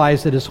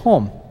paralyzed at his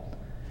home.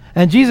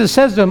 And Jesus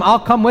says to him, I'll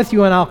come with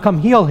you and I'll come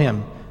heal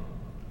him.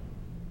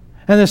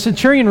 And the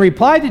centurion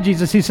replied to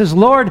Jesus, he says,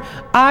 Lord,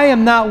 I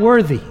am not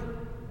worthy.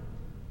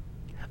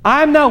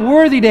 I'm not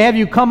worthy to have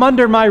you come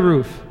under my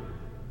roof.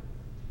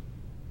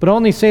 But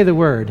only say the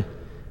word,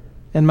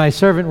 and my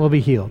servant will be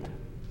healed.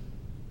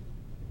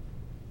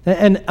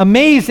 And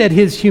amazed at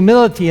his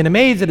humility and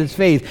amazed at his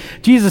faith,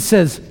 Jesus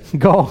says,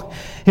 go,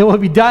 it will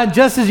be done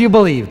just as you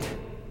believed.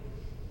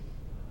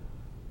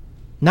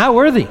 Not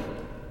worthy.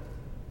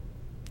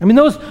 I mean,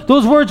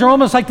 those words are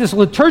almost like this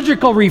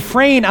liturgical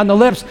refrain on the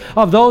lips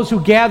of those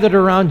who gathered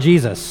around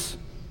Jesus.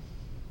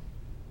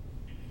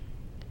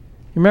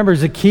 Remember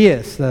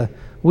Zacchaeus, the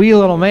wee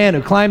little man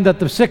who climbed up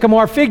the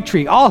sycamore fig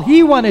tree. All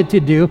he wanted to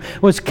do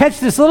was catch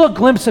this little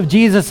glimpse of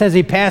Jesus as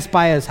he passed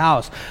by his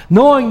house,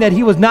 knowing that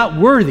he was not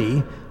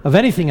worthy of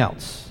anything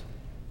else.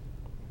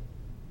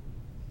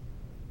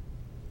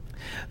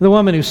 The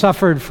woman who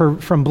suffered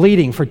from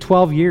bleeding for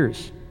 12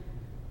 years,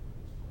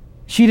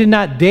 she did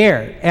not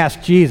dare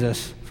ask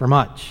Jesus for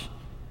much.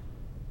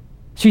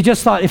 She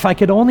just thought, if I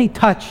could only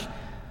touch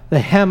the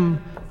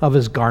hem of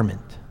his garment.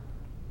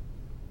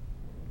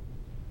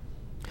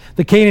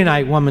 The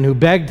Canaanite woman who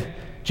begged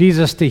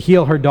Jesus to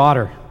heal her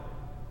daughter,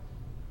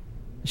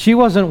 she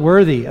wasn't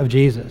worthy of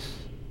Jesus.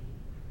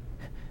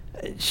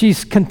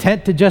 She's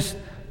content to just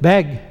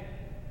beg.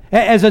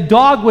 As a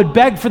dog would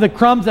beg for the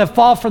crumbs that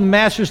fall from the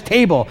master's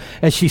table,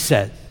 as she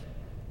says.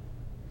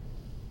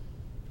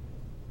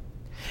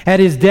 At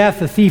his death,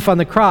 the thief on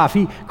the cross,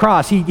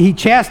 he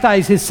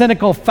chastised his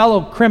cynical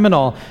fellow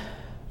criminal,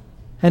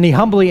 and he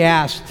humbly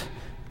asked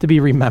to be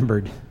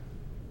remembered.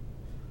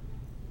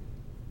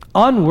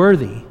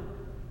 Unworthy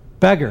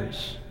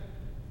beggars,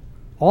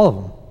 all of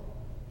them.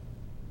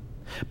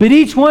 But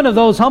each one of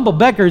those humble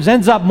beggars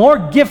ends up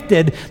more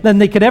gifted than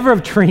they could ever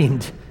have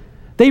dreamed.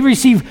 They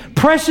receive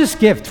precious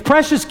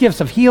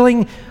gifts of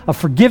healing, of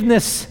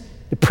forgiveness,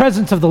 the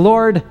presence of the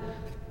Lord.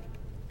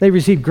 They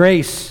receive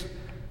grace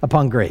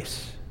upon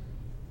grace.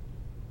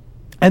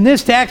 And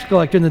this tax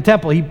collector in the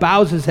temple, he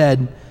bows his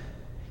head,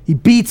 he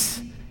beats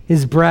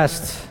his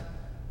breast,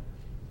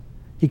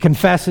 he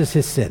confesses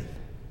his sin.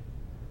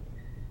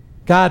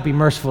 God, be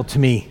merciful to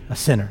me, a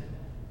sinner.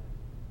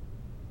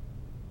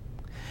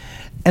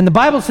 And the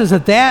Bible says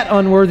that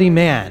unworthy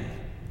man,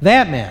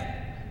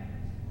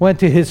 went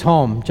to his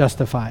home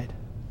justified.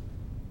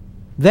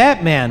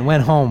 That man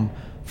went home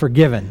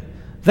forgiven.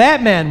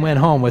 That man went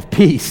home with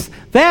peace.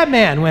 That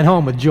man went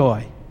home with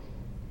joy.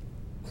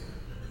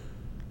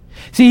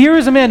 See, here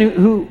is a man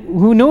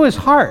who knew his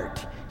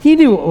heart. He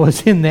knew what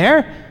was in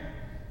there.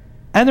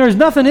 And there was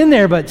nothing in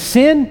there but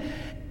sin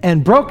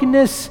and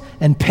brokenness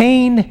and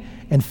pain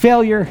and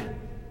failure.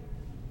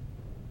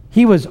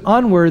 He was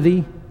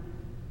unworthy,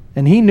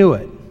 and he knew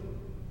it.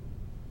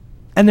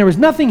 And there was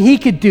nothing he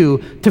could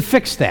do to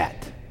fix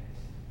that.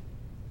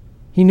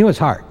 He knew his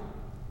heart.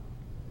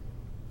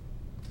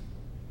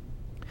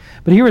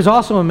 But here was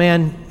also a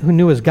man who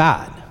knew his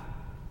God.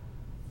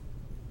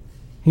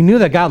 He knew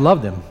that God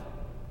loved him.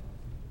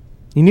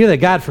 He knew that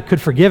God could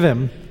forgive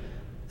him,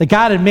 that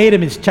God had made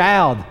him his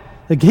child,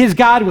 that his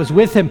God was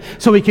with him,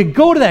 so he could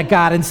go to that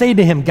God and say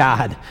to him,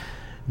 God,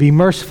 be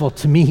merciful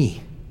to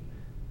me,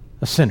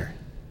 a sinner.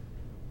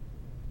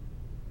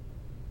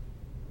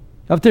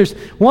 If there's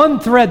one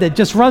thread that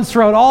just runs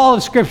throughout all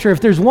of Scripture, if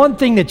there's one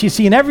thing that you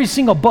see in every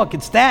single book,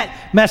 it's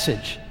that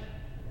message.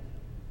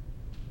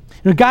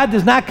 God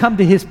does not come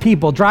to his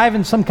people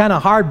driving some kind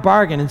of hard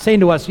bargain and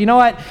saying to us, you know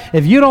what,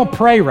 if you don't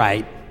pray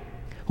right,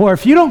 or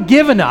if you don't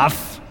give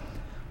enough,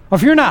 or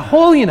if you're not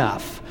holy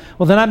enough,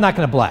 well, then I'm not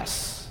going to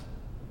bless.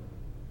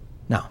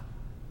 No.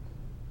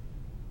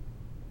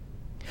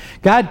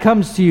 God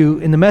comes to you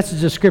in the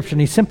message of Scripture,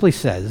 and he simply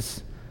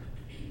says,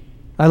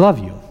 I love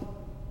you.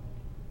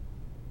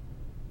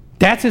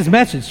 That's his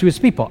message to his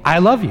people. I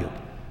love you.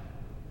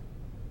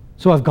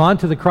 So I've gone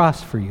to the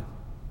cross for you.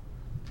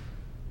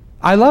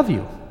 I love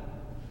you.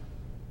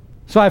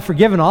 So I've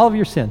forgiven all of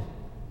your sin.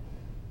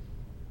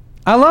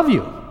 I love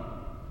you.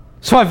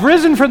 So I've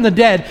risen from the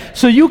dead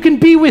so you can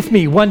be with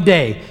me one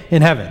day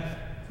in heaven.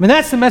 I mean,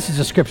 that's the message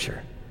of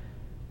Scripture.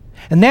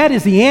 And that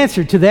is the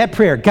answer to that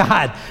prayer.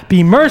 God,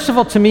 be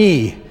merciful to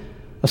me,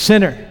 a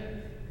sinner.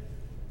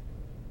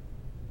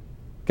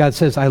 God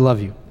says, I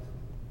love you.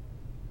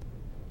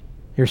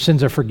 Your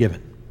sins are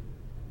forgiven.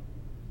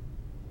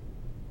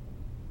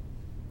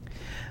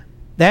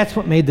 That's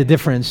what made the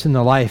difference in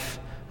the life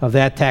of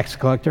that tax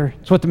collector.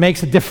 It's what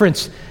makes a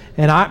difference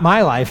in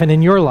my life and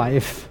in your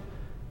life.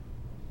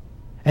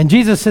 And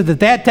Jesus said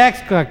that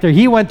tax collector,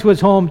 he went to his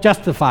home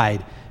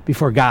justified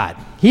before God.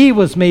 He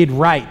was made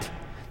right,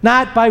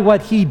 not by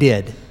what he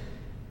did.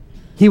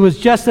 He was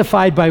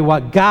justified by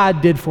what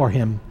God did for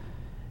him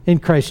in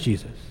Christ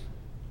Jesus.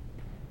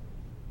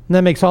 And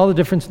that makes all the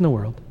difference in the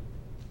world.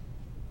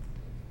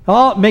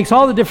 It makes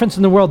all the difference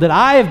in the world that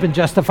I have been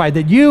justified,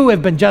 that you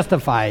have been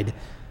justified.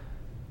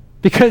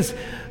 Because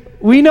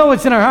we know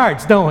what's in our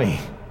hearts, don't we?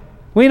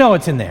 We know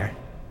what's in there.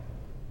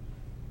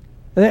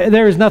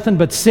 There is nothing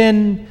but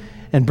sin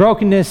and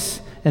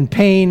brokenness and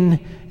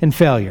pain and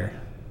failure.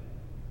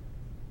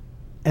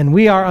 And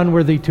we are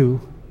unworthy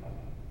too.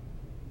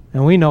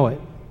 And we know it.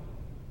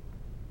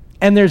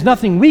 And there's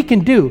nothing we can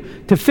do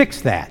to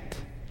fix that.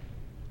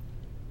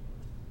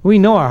 We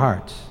know our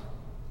hearts.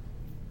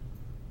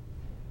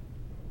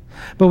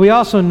 But we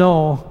also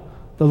know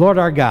the Lord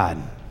our God,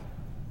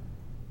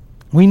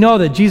 We know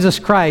that Jesus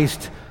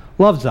Christ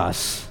loves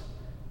us.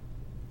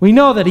 We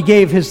know that he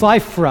gave his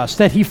life for us,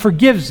 that he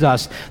forgives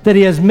us, that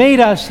he has made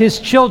us his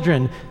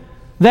children,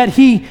 that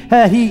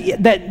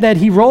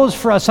he rose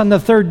for us on the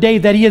third day,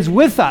 that he is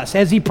with us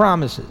as he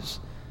promises.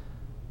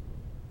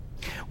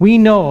 We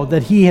know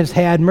that he has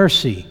had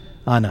mercy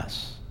on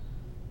us.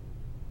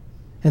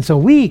 And so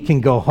we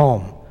can go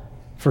home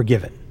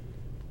forgiven.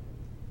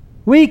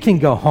 We can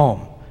go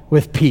home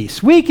with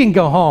peace. We can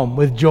go home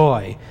with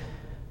joy.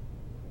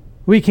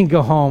 We can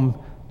go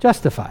home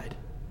justified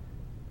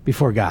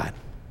before God.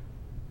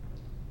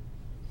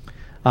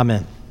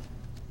 Amen.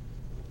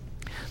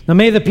 Now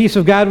may the peace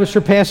of God, which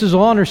surpasses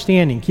all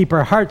understanding, keep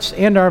our hearts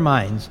and our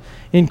minds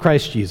in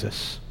Christ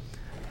Jesus.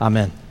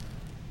 Amen.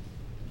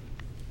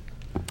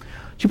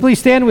 Would you please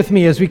stand with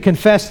me as we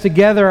confess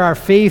together our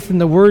faith in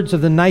the words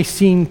of the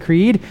Nicene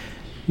Creed?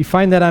 You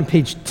find that on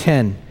page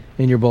 10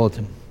 in your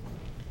bulletin.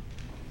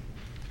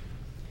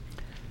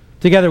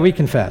 Together we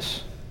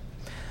confess.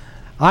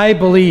 I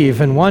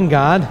believe in one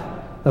God,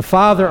 the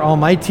Father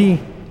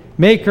Almighty,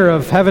 maker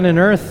of heaven and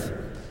earth,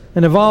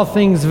 and of all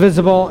things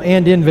visible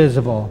and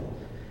invisible,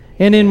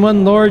 and in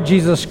one Lord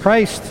Jesus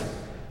Christ,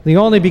 the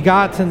only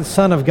begotten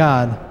Son of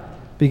God,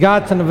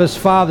 begotten of his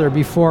Father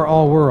before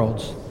all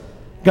worlds,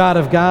 God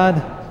of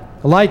God,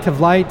 light of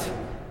light,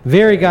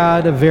 very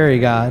God of very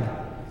God,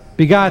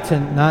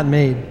 begotten, not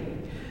made,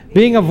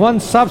 being of one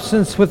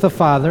substance with the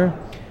Father,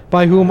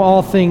 by whom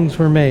all things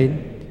were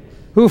made,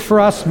 who for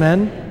us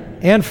men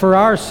and for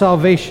our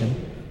salvation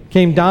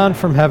came down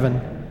from heaven,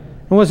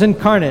 and was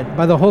incarnate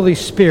by the Holy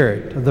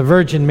Spirit of the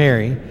Virgin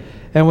Mary,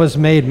 and was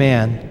made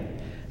man,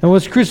 and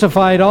was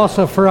crucified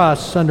also for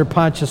us under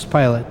Pontius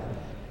Pilate.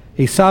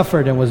 He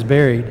suffered and was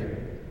buried.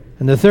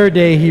 And the third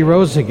day he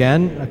rose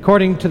again,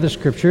 according to the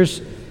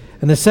Scriptures,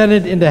 and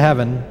ascended into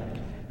heaven,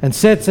 and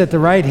sits at the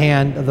right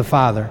hand of the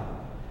Father.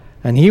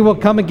 And he will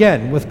come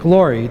again with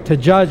glory to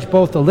judge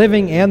both the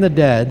living and the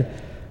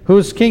dead,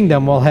 whose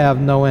kingdom will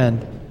have no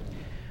end.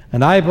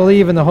 And I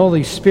believe in the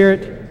Holy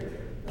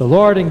Spirit, the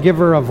Lord and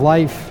giver of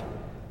life,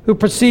 who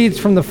proceeds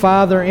from the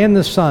Father and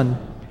the Son,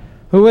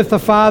 who with the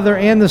Father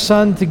and the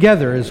Son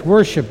together is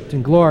worshipped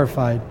and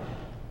glorified,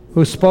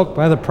 who spoke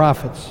by the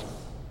prophets.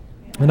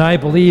 And I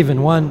believe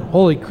in one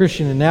holy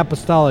Christian and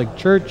apostolic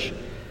church.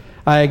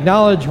 I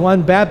acknowledge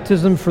one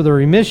baptism for the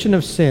remission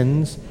of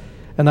sins,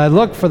 and I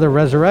look for the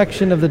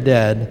resurrection of the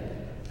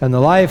dead and the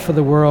life of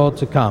the world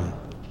to come.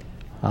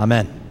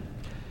 Amen.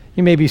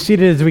 You may be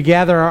seated as we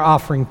gather our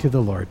offering to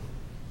the Lord.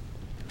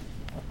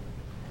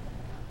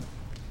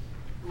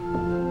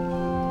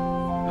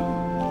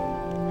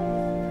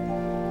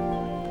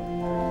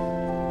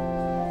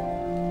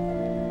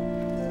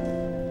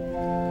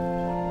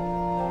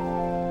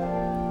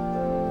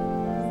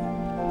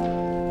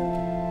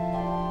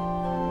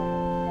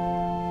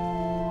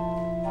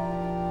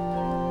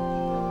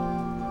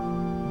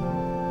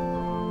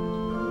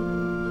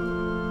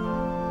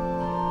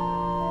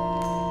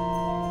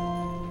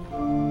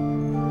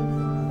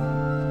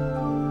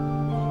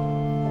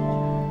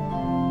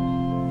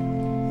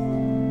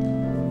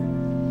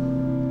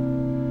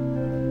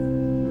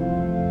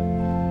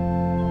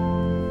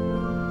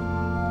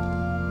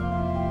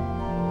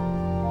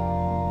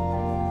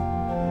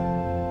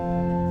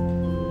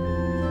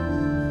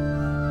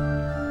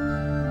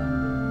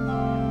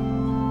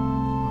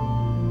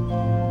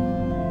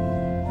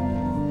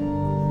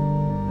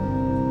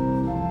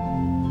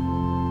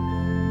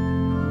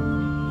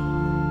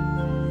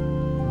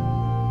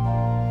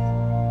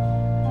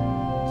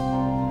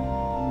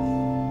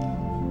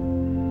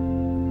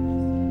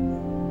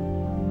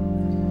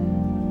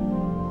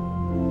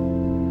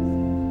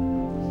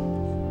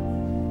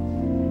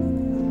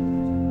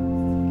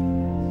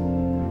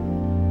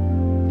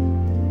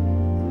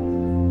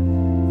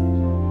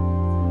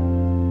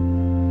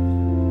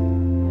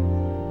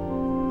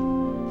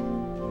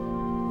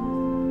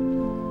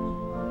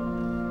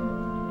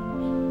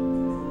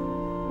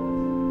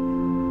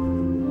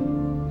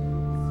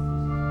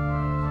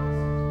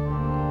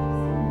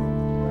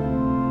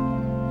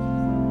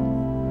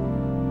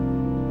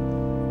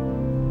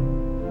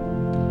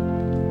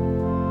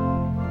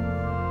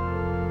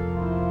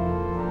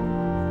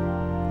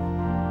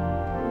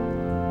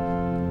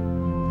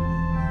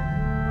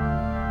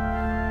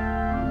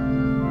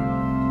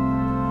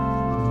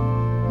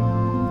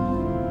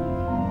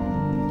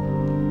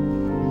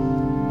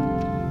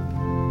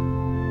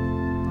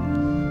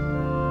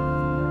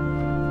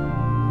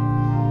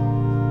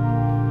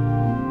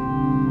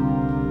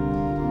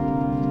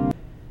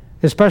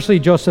 Especially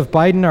Joseph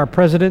Biden, our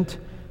president,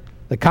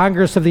 the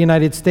Congress of the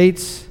United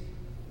States,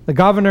 the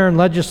governor and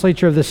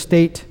legislature of the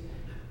state,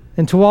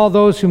 and to all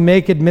those who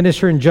make,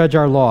 administer, and judge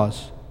our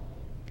laws.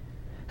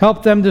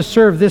 Help them to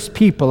serve this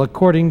people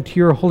according to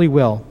your holy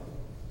will.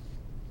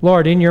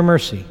 Lord, in your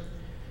mercy,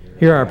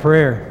 hear our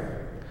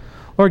prayer.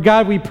 Lord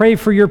God, we pray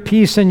for your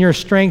peace and your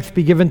strength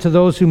be given to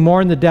those who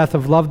mourn the death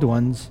of loved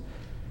ones.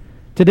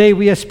 Today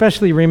we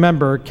especially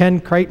remember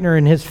Ken Kreitner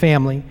and his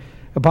family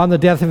upon the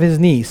death of his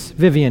niece,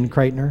 Vivian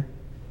Kreitner,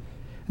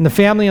 and the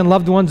family and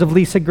loved ones of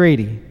Lisa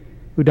Grady,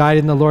 who died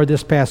in the Lord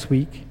this past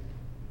week.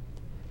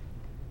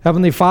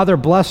 Heavenly Father,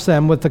 bless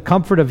them with the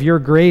comfort of your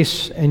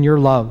grace and your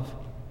love.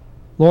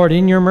 Lord,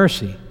 in your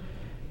mercy,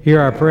 hear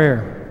our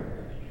prayer.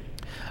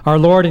 Our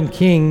Lord and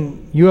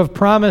King, you have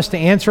promised to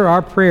answer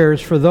our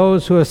prayers for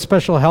those who have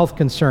special health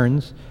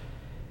concerns.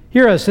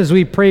 Hear us as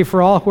we pray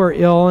for all who are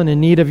ill and in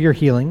need of your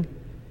healing.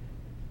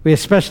 We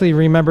especially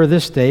remember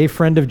this day,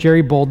 friend of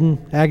Jerry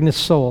Bolden, Agnes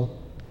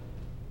Soul.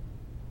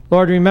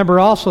 Lord, remember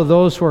also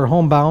those who are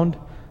homebound,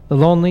 the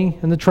lonely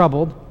and the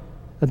troubled,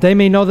 that they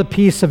may know the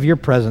peace of your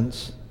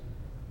presence.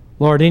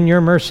 Lord, in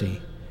your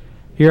mercy,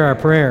 hear our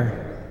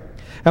prayer.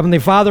 Heavenly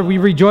Father, we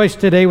rejoice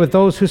today with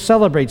those who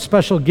celebrate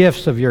special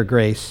gifts of your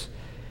grace.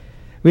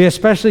 We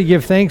especially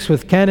give thanks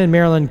with Ken and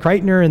Marilyn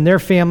Kreitner and their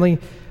family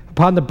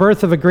upon the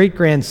birth of a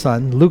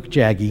great-grandson, Luke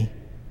Jaggi.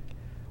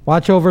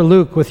 Watch over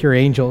Luke with your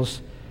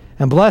angels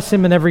and bless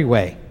him in every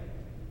way.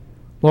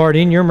 Lord,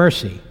 in your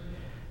mercy,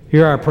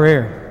 hear our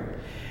prayer.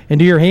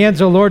 Into your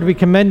hands, O Lord, we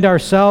commend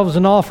ourselves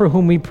and all for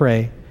whom we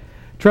pray,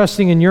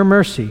 trusting in your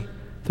mercy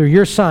through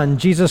your Son,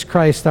 Jesus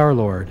Christ our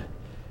Lord.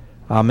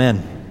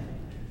 Amen.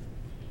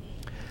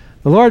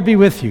 The Lord be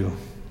with you.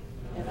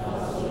 And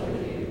also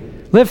with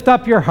you. Lift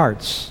up your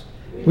hearts.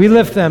 We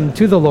lift them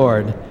to the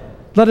Lord.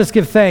 Let us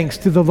give thanks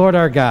to the Lord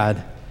our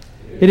God.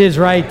 It is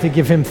right to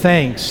give him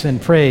thanks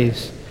and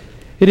praise.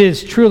 It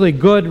is truly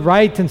good,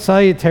 right, and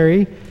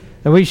salutary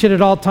that we should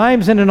at all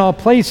times and in all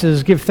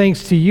places give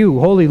thanks to you,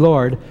 Holy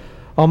Lord,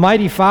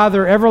 Almighty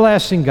Father,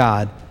 everlasting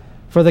God,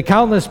 for the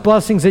countless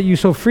blessings that you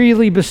so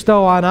freely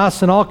bestow on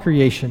us and all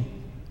creation.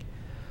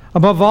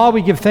 Above all,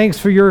 we give thanks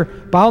for your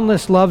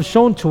boundless love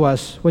shown to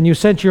us when you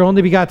sent your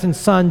only begotten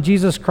Son,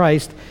 Jesus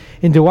Christ,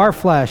 into our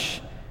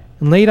flesh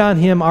and laid on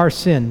him our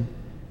sin,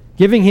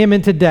 giving him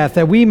into death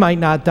that we might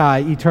not die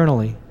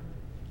eternally.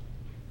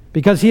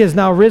 Because he is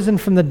now risen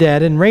from the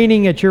dead and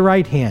reigning at your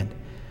right hand,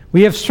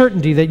 we have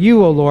certainty that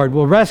you, O Lord,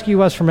 will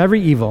rescue us from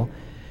every evil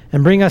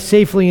and bring us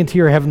safely into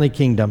your heavenly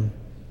kingdom.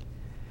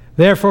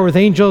 Therefore, with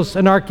angels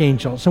and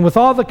archangels, and with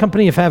all the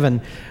company of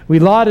heaven, we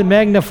laud and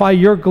magnify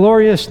your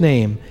glorious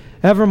name,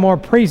 evermore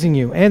praising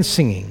you and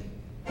singing.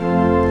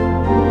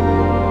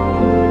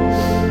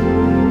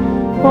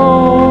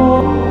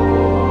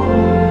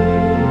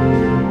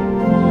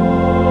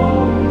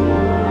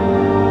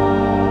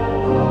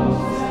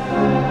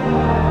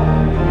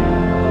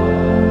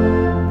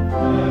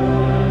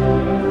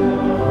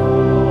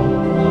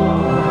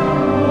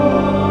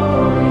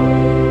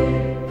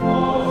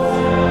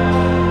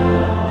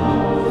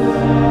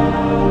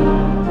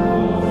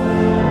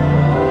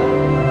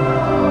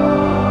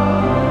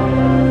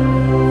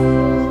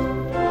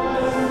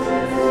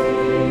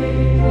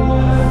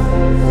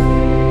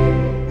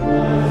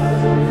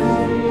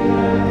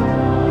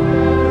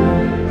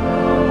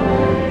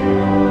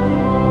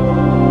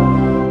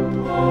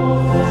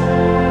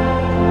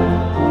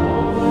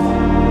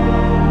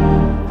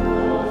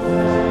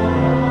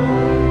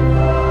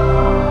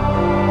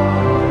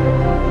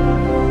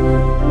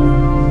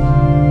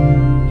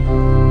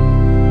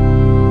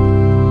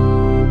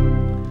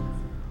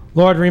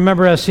 Lord,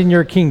 remember us in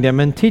your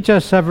kingdom and teach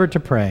us ever to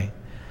pray.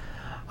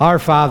 Our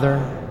Father,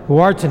 who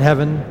art in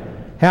heaven,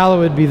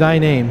 hallowed be thy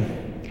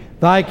name.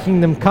 Thy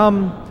kingdom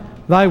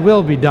come, thy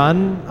will be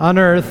done, on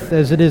earth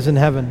as it is in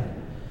heaven.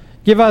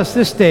 Give us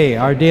this day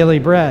our daily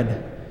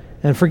bread,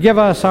 and forgive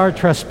us our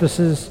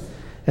trespasses,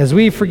 as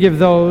we forgive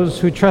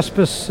those who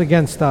trespass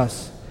against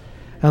us.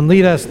 And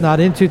lead us not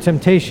into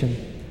temptation,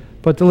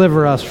 but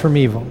deliver us from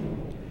evil.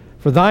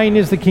 For thine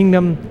is the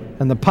kingdom,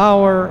 and the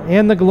power,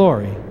 and the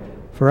glory,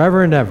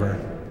 forever and ever.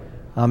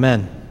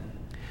 Amen.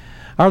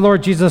 Our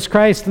Lord Jesus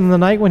Christ, in the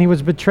night when he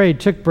was betrayed,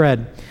 took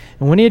bread,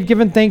 and when he had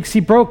given thanks, he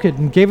broke it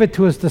and gave it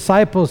to his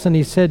disciples, and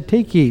he said,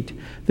 "Take, eat.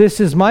 This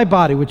is my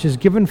body, which is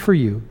given for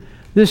you.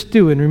 This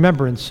do in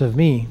remembrance of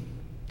me."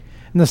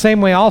 In the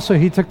same way also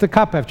he took the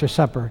cup after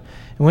supper,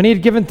 and when he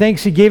had given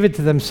thanks, he gave it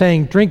to them,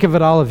 saying, "Drink of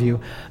it, all of you.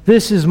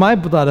 This is my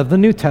blood of the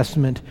New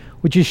Testament,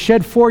 which is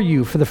shed for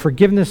you for the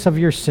forgiveness of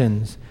your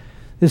sins.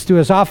 This do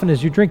as often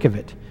as you drink of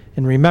it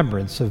in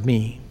remembrance of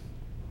me."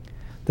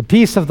 The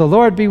peace of the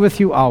Lord be with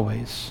you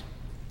always.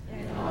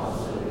 And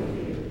also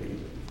with you.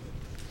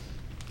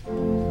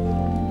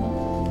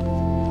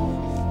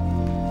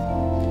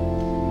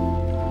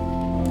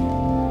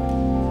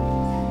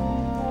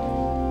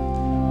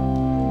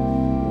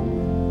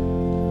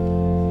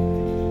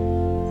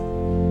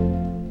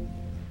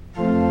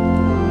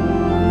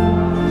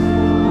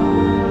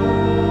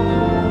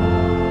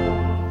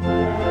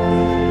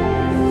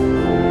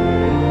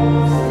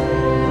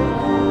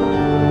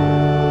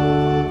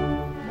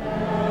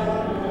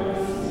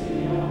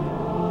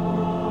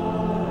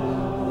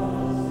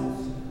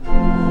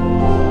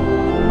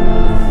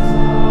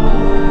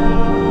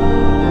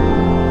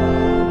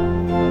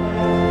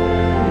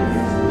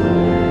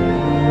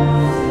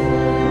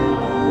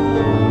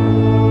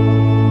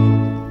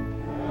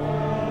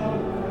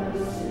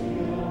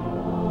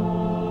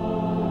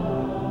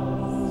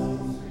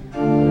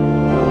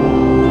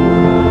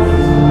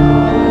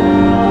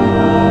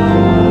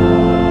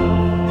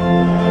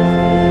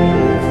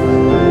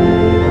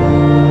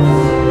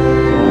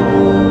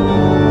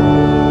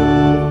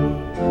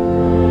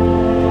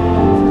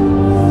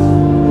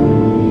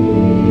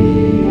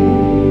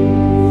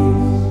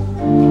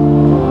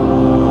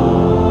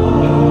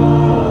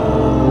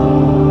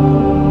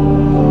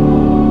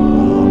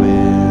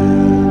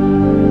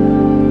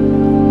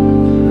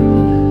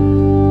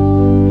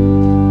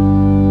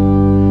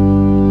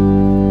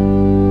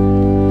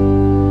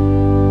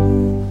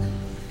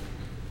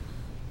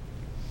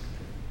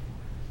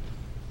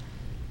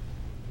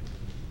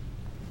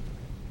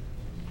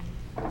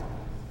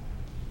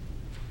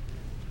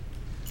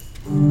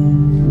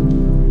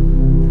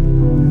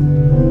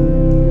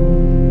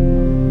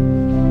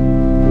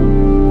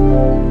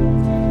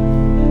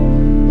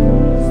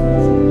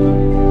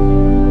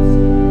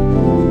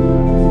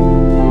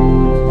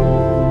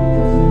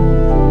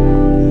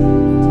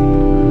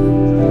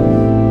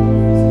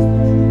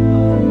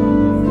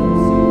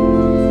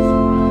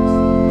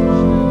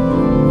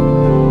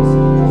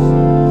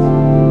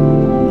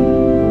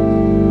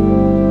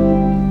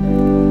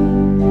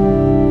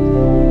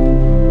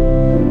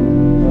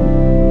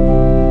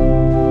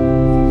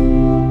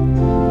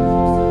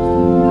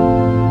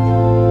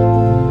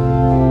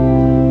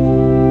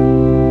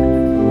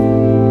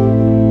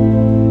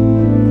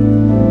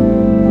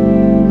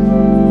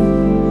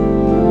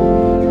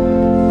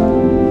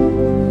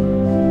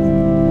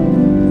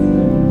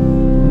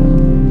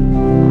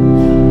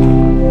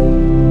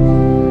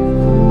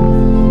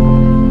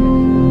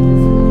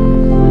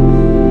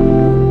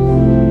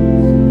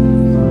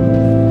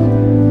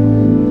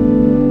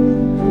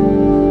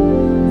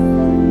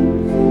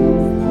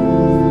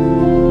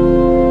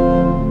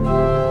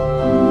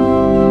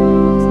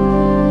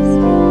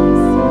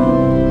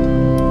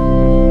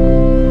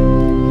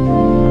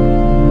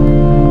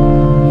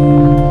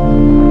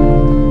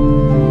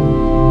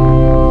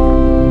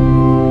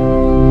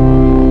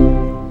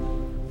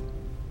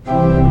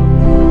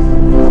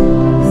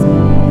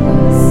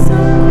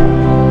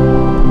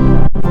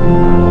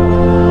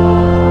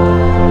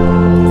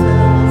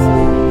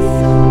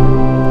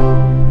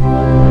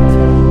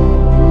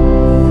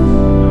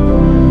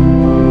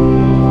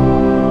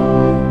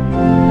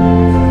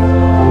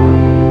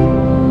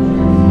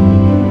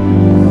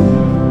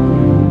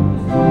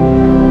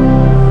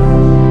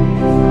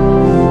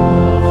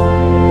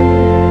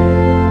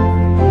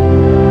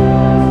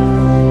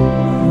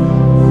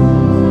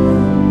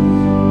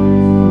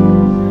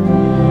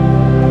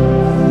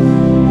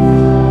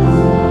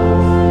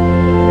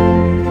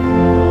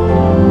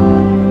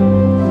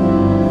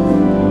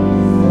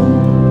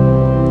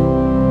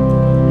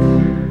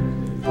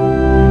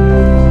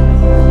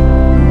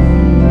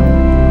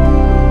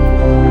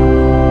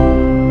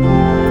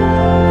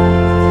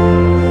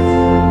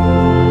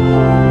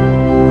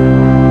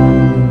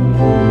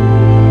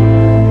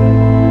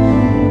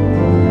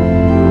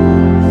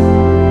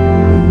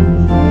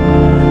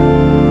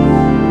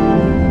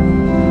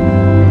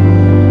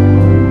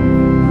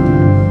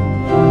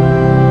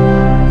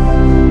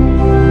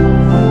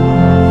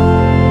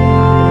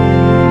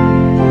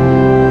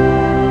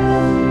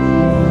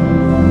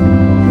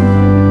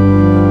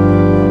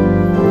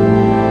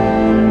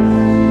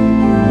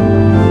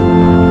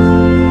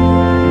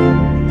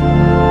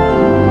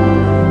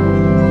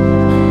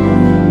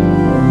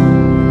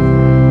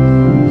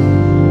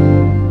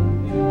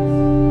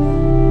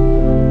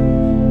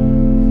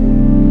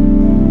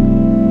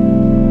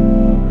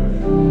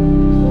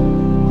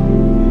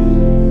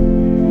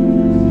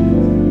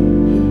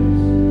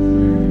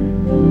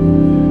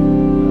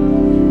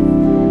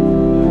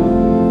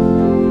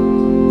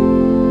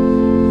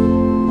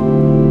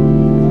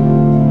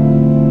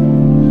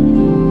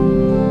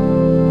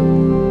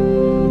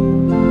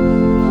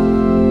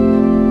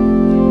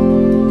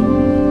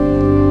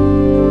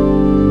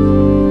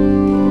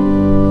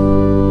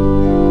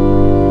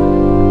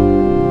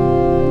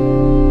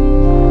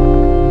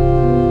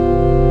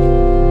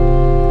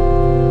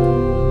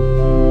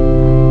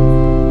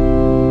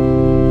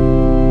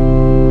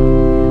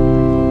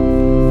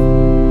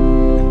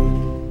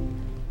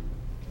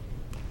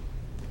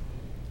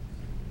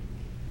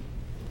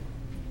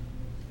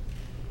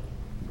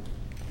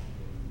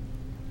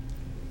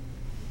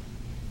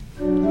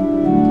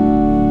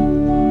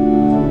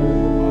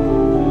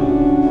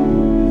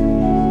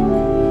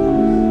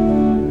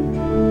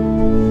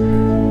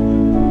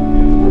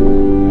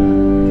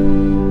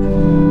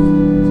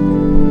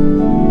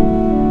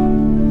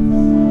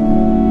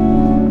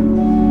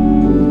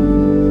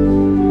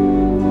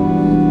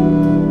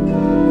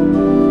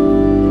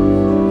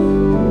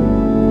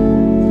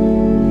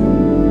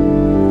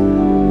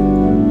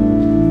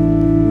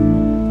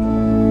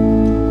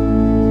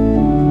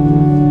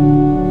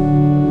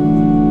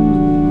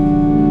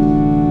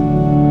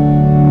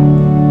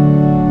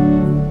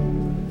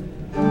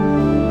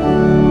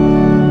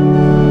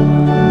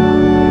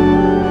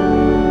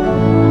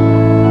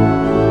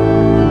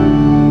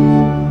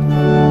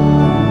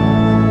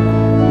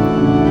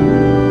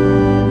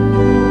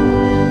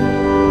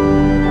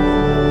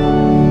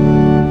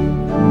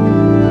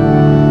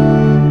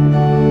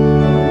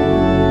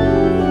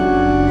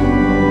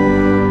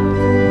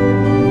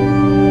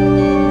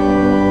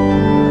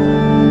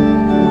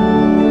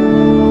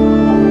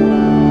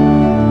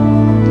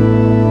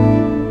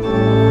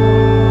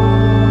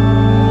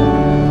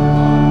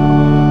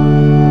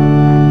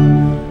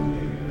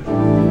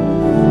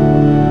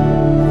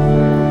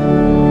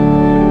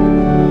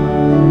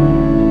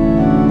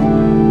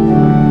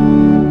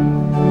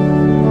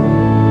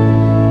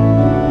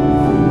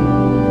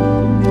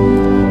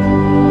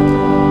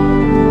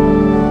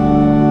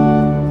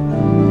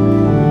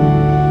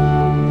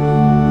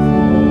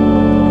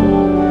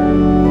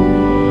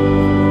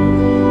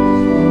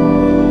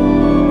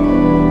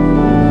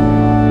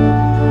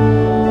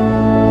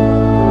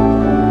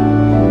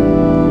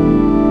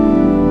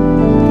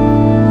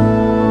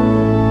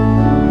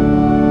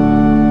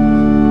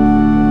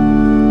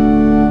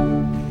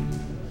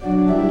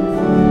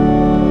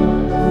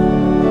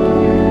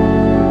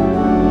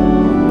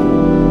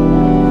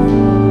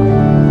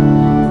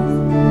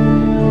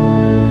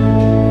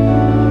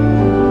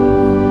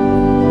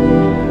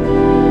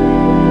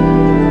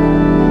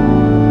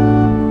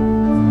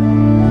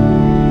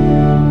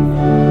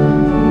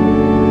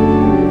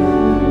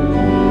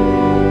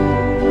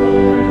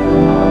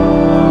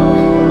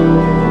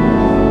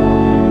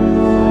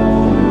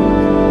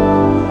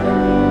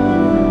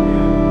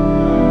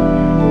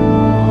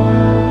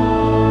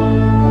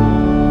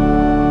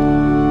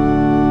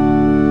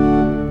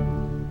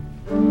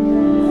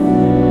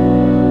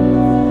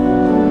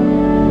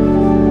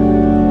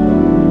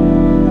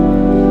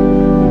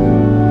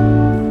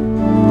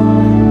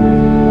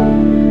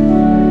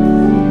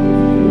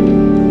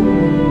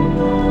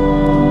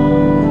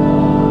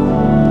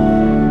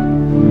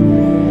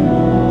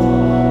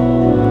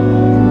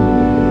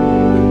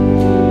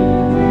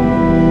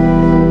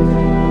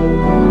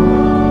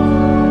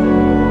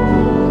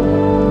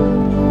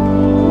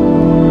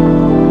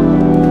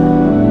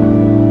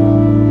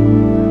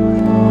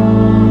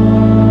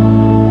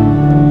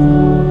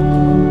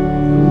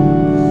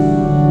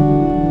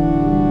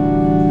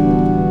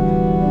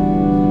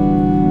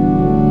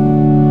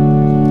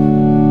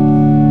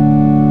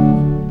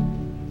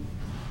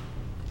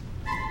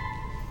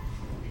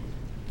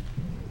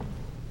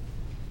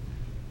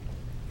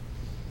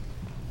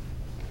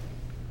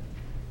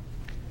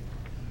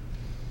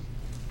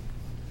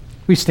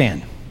 We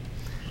stand.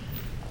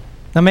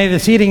 Now may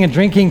this eating and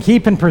drinking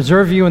keep and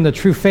preserve you in the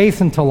true faith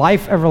until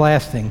life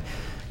everlasting.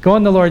 Go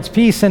in the Lord's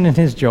peace and in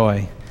his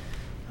joy.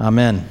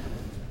 Amen.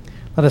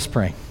 Let us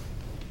pray.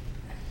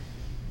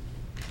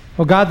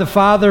 O God the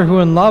Father, who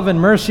in love and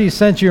mercy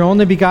sent your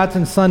only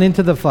begotten Son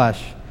into the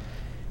flesh,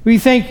 we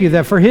thank you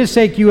that for his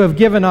sake you have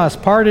given us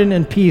pardon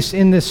and peace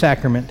in this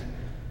sacrament.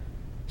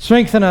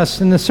 Strengthen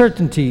us in the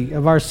certainty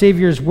of our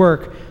Savior's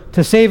work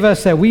to save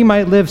us, that we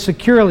might live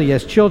securely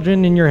as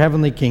children in your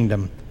heavenly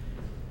kingdom.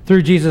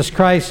 Through Jesus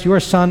Christ, your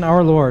Son,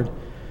 our Lord,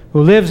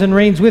 who lives and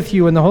reigns with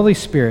you in the Holy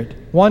Spirit,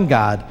 one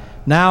God,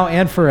 now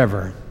and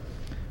forever.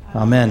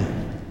 Amen.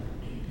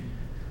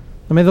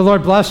 And may the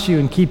Lord bless you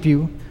and keep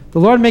you. The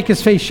Lord make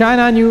his face shine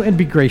on you and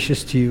be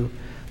gracious to you.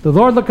 The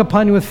Lord look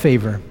upon you with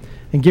favor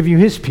and give you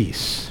his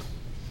peace.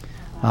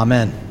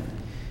 Amen.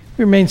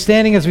 We remain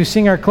standing as we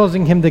sing our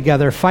closing hymn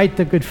together, Fight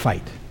the Good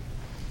Fight.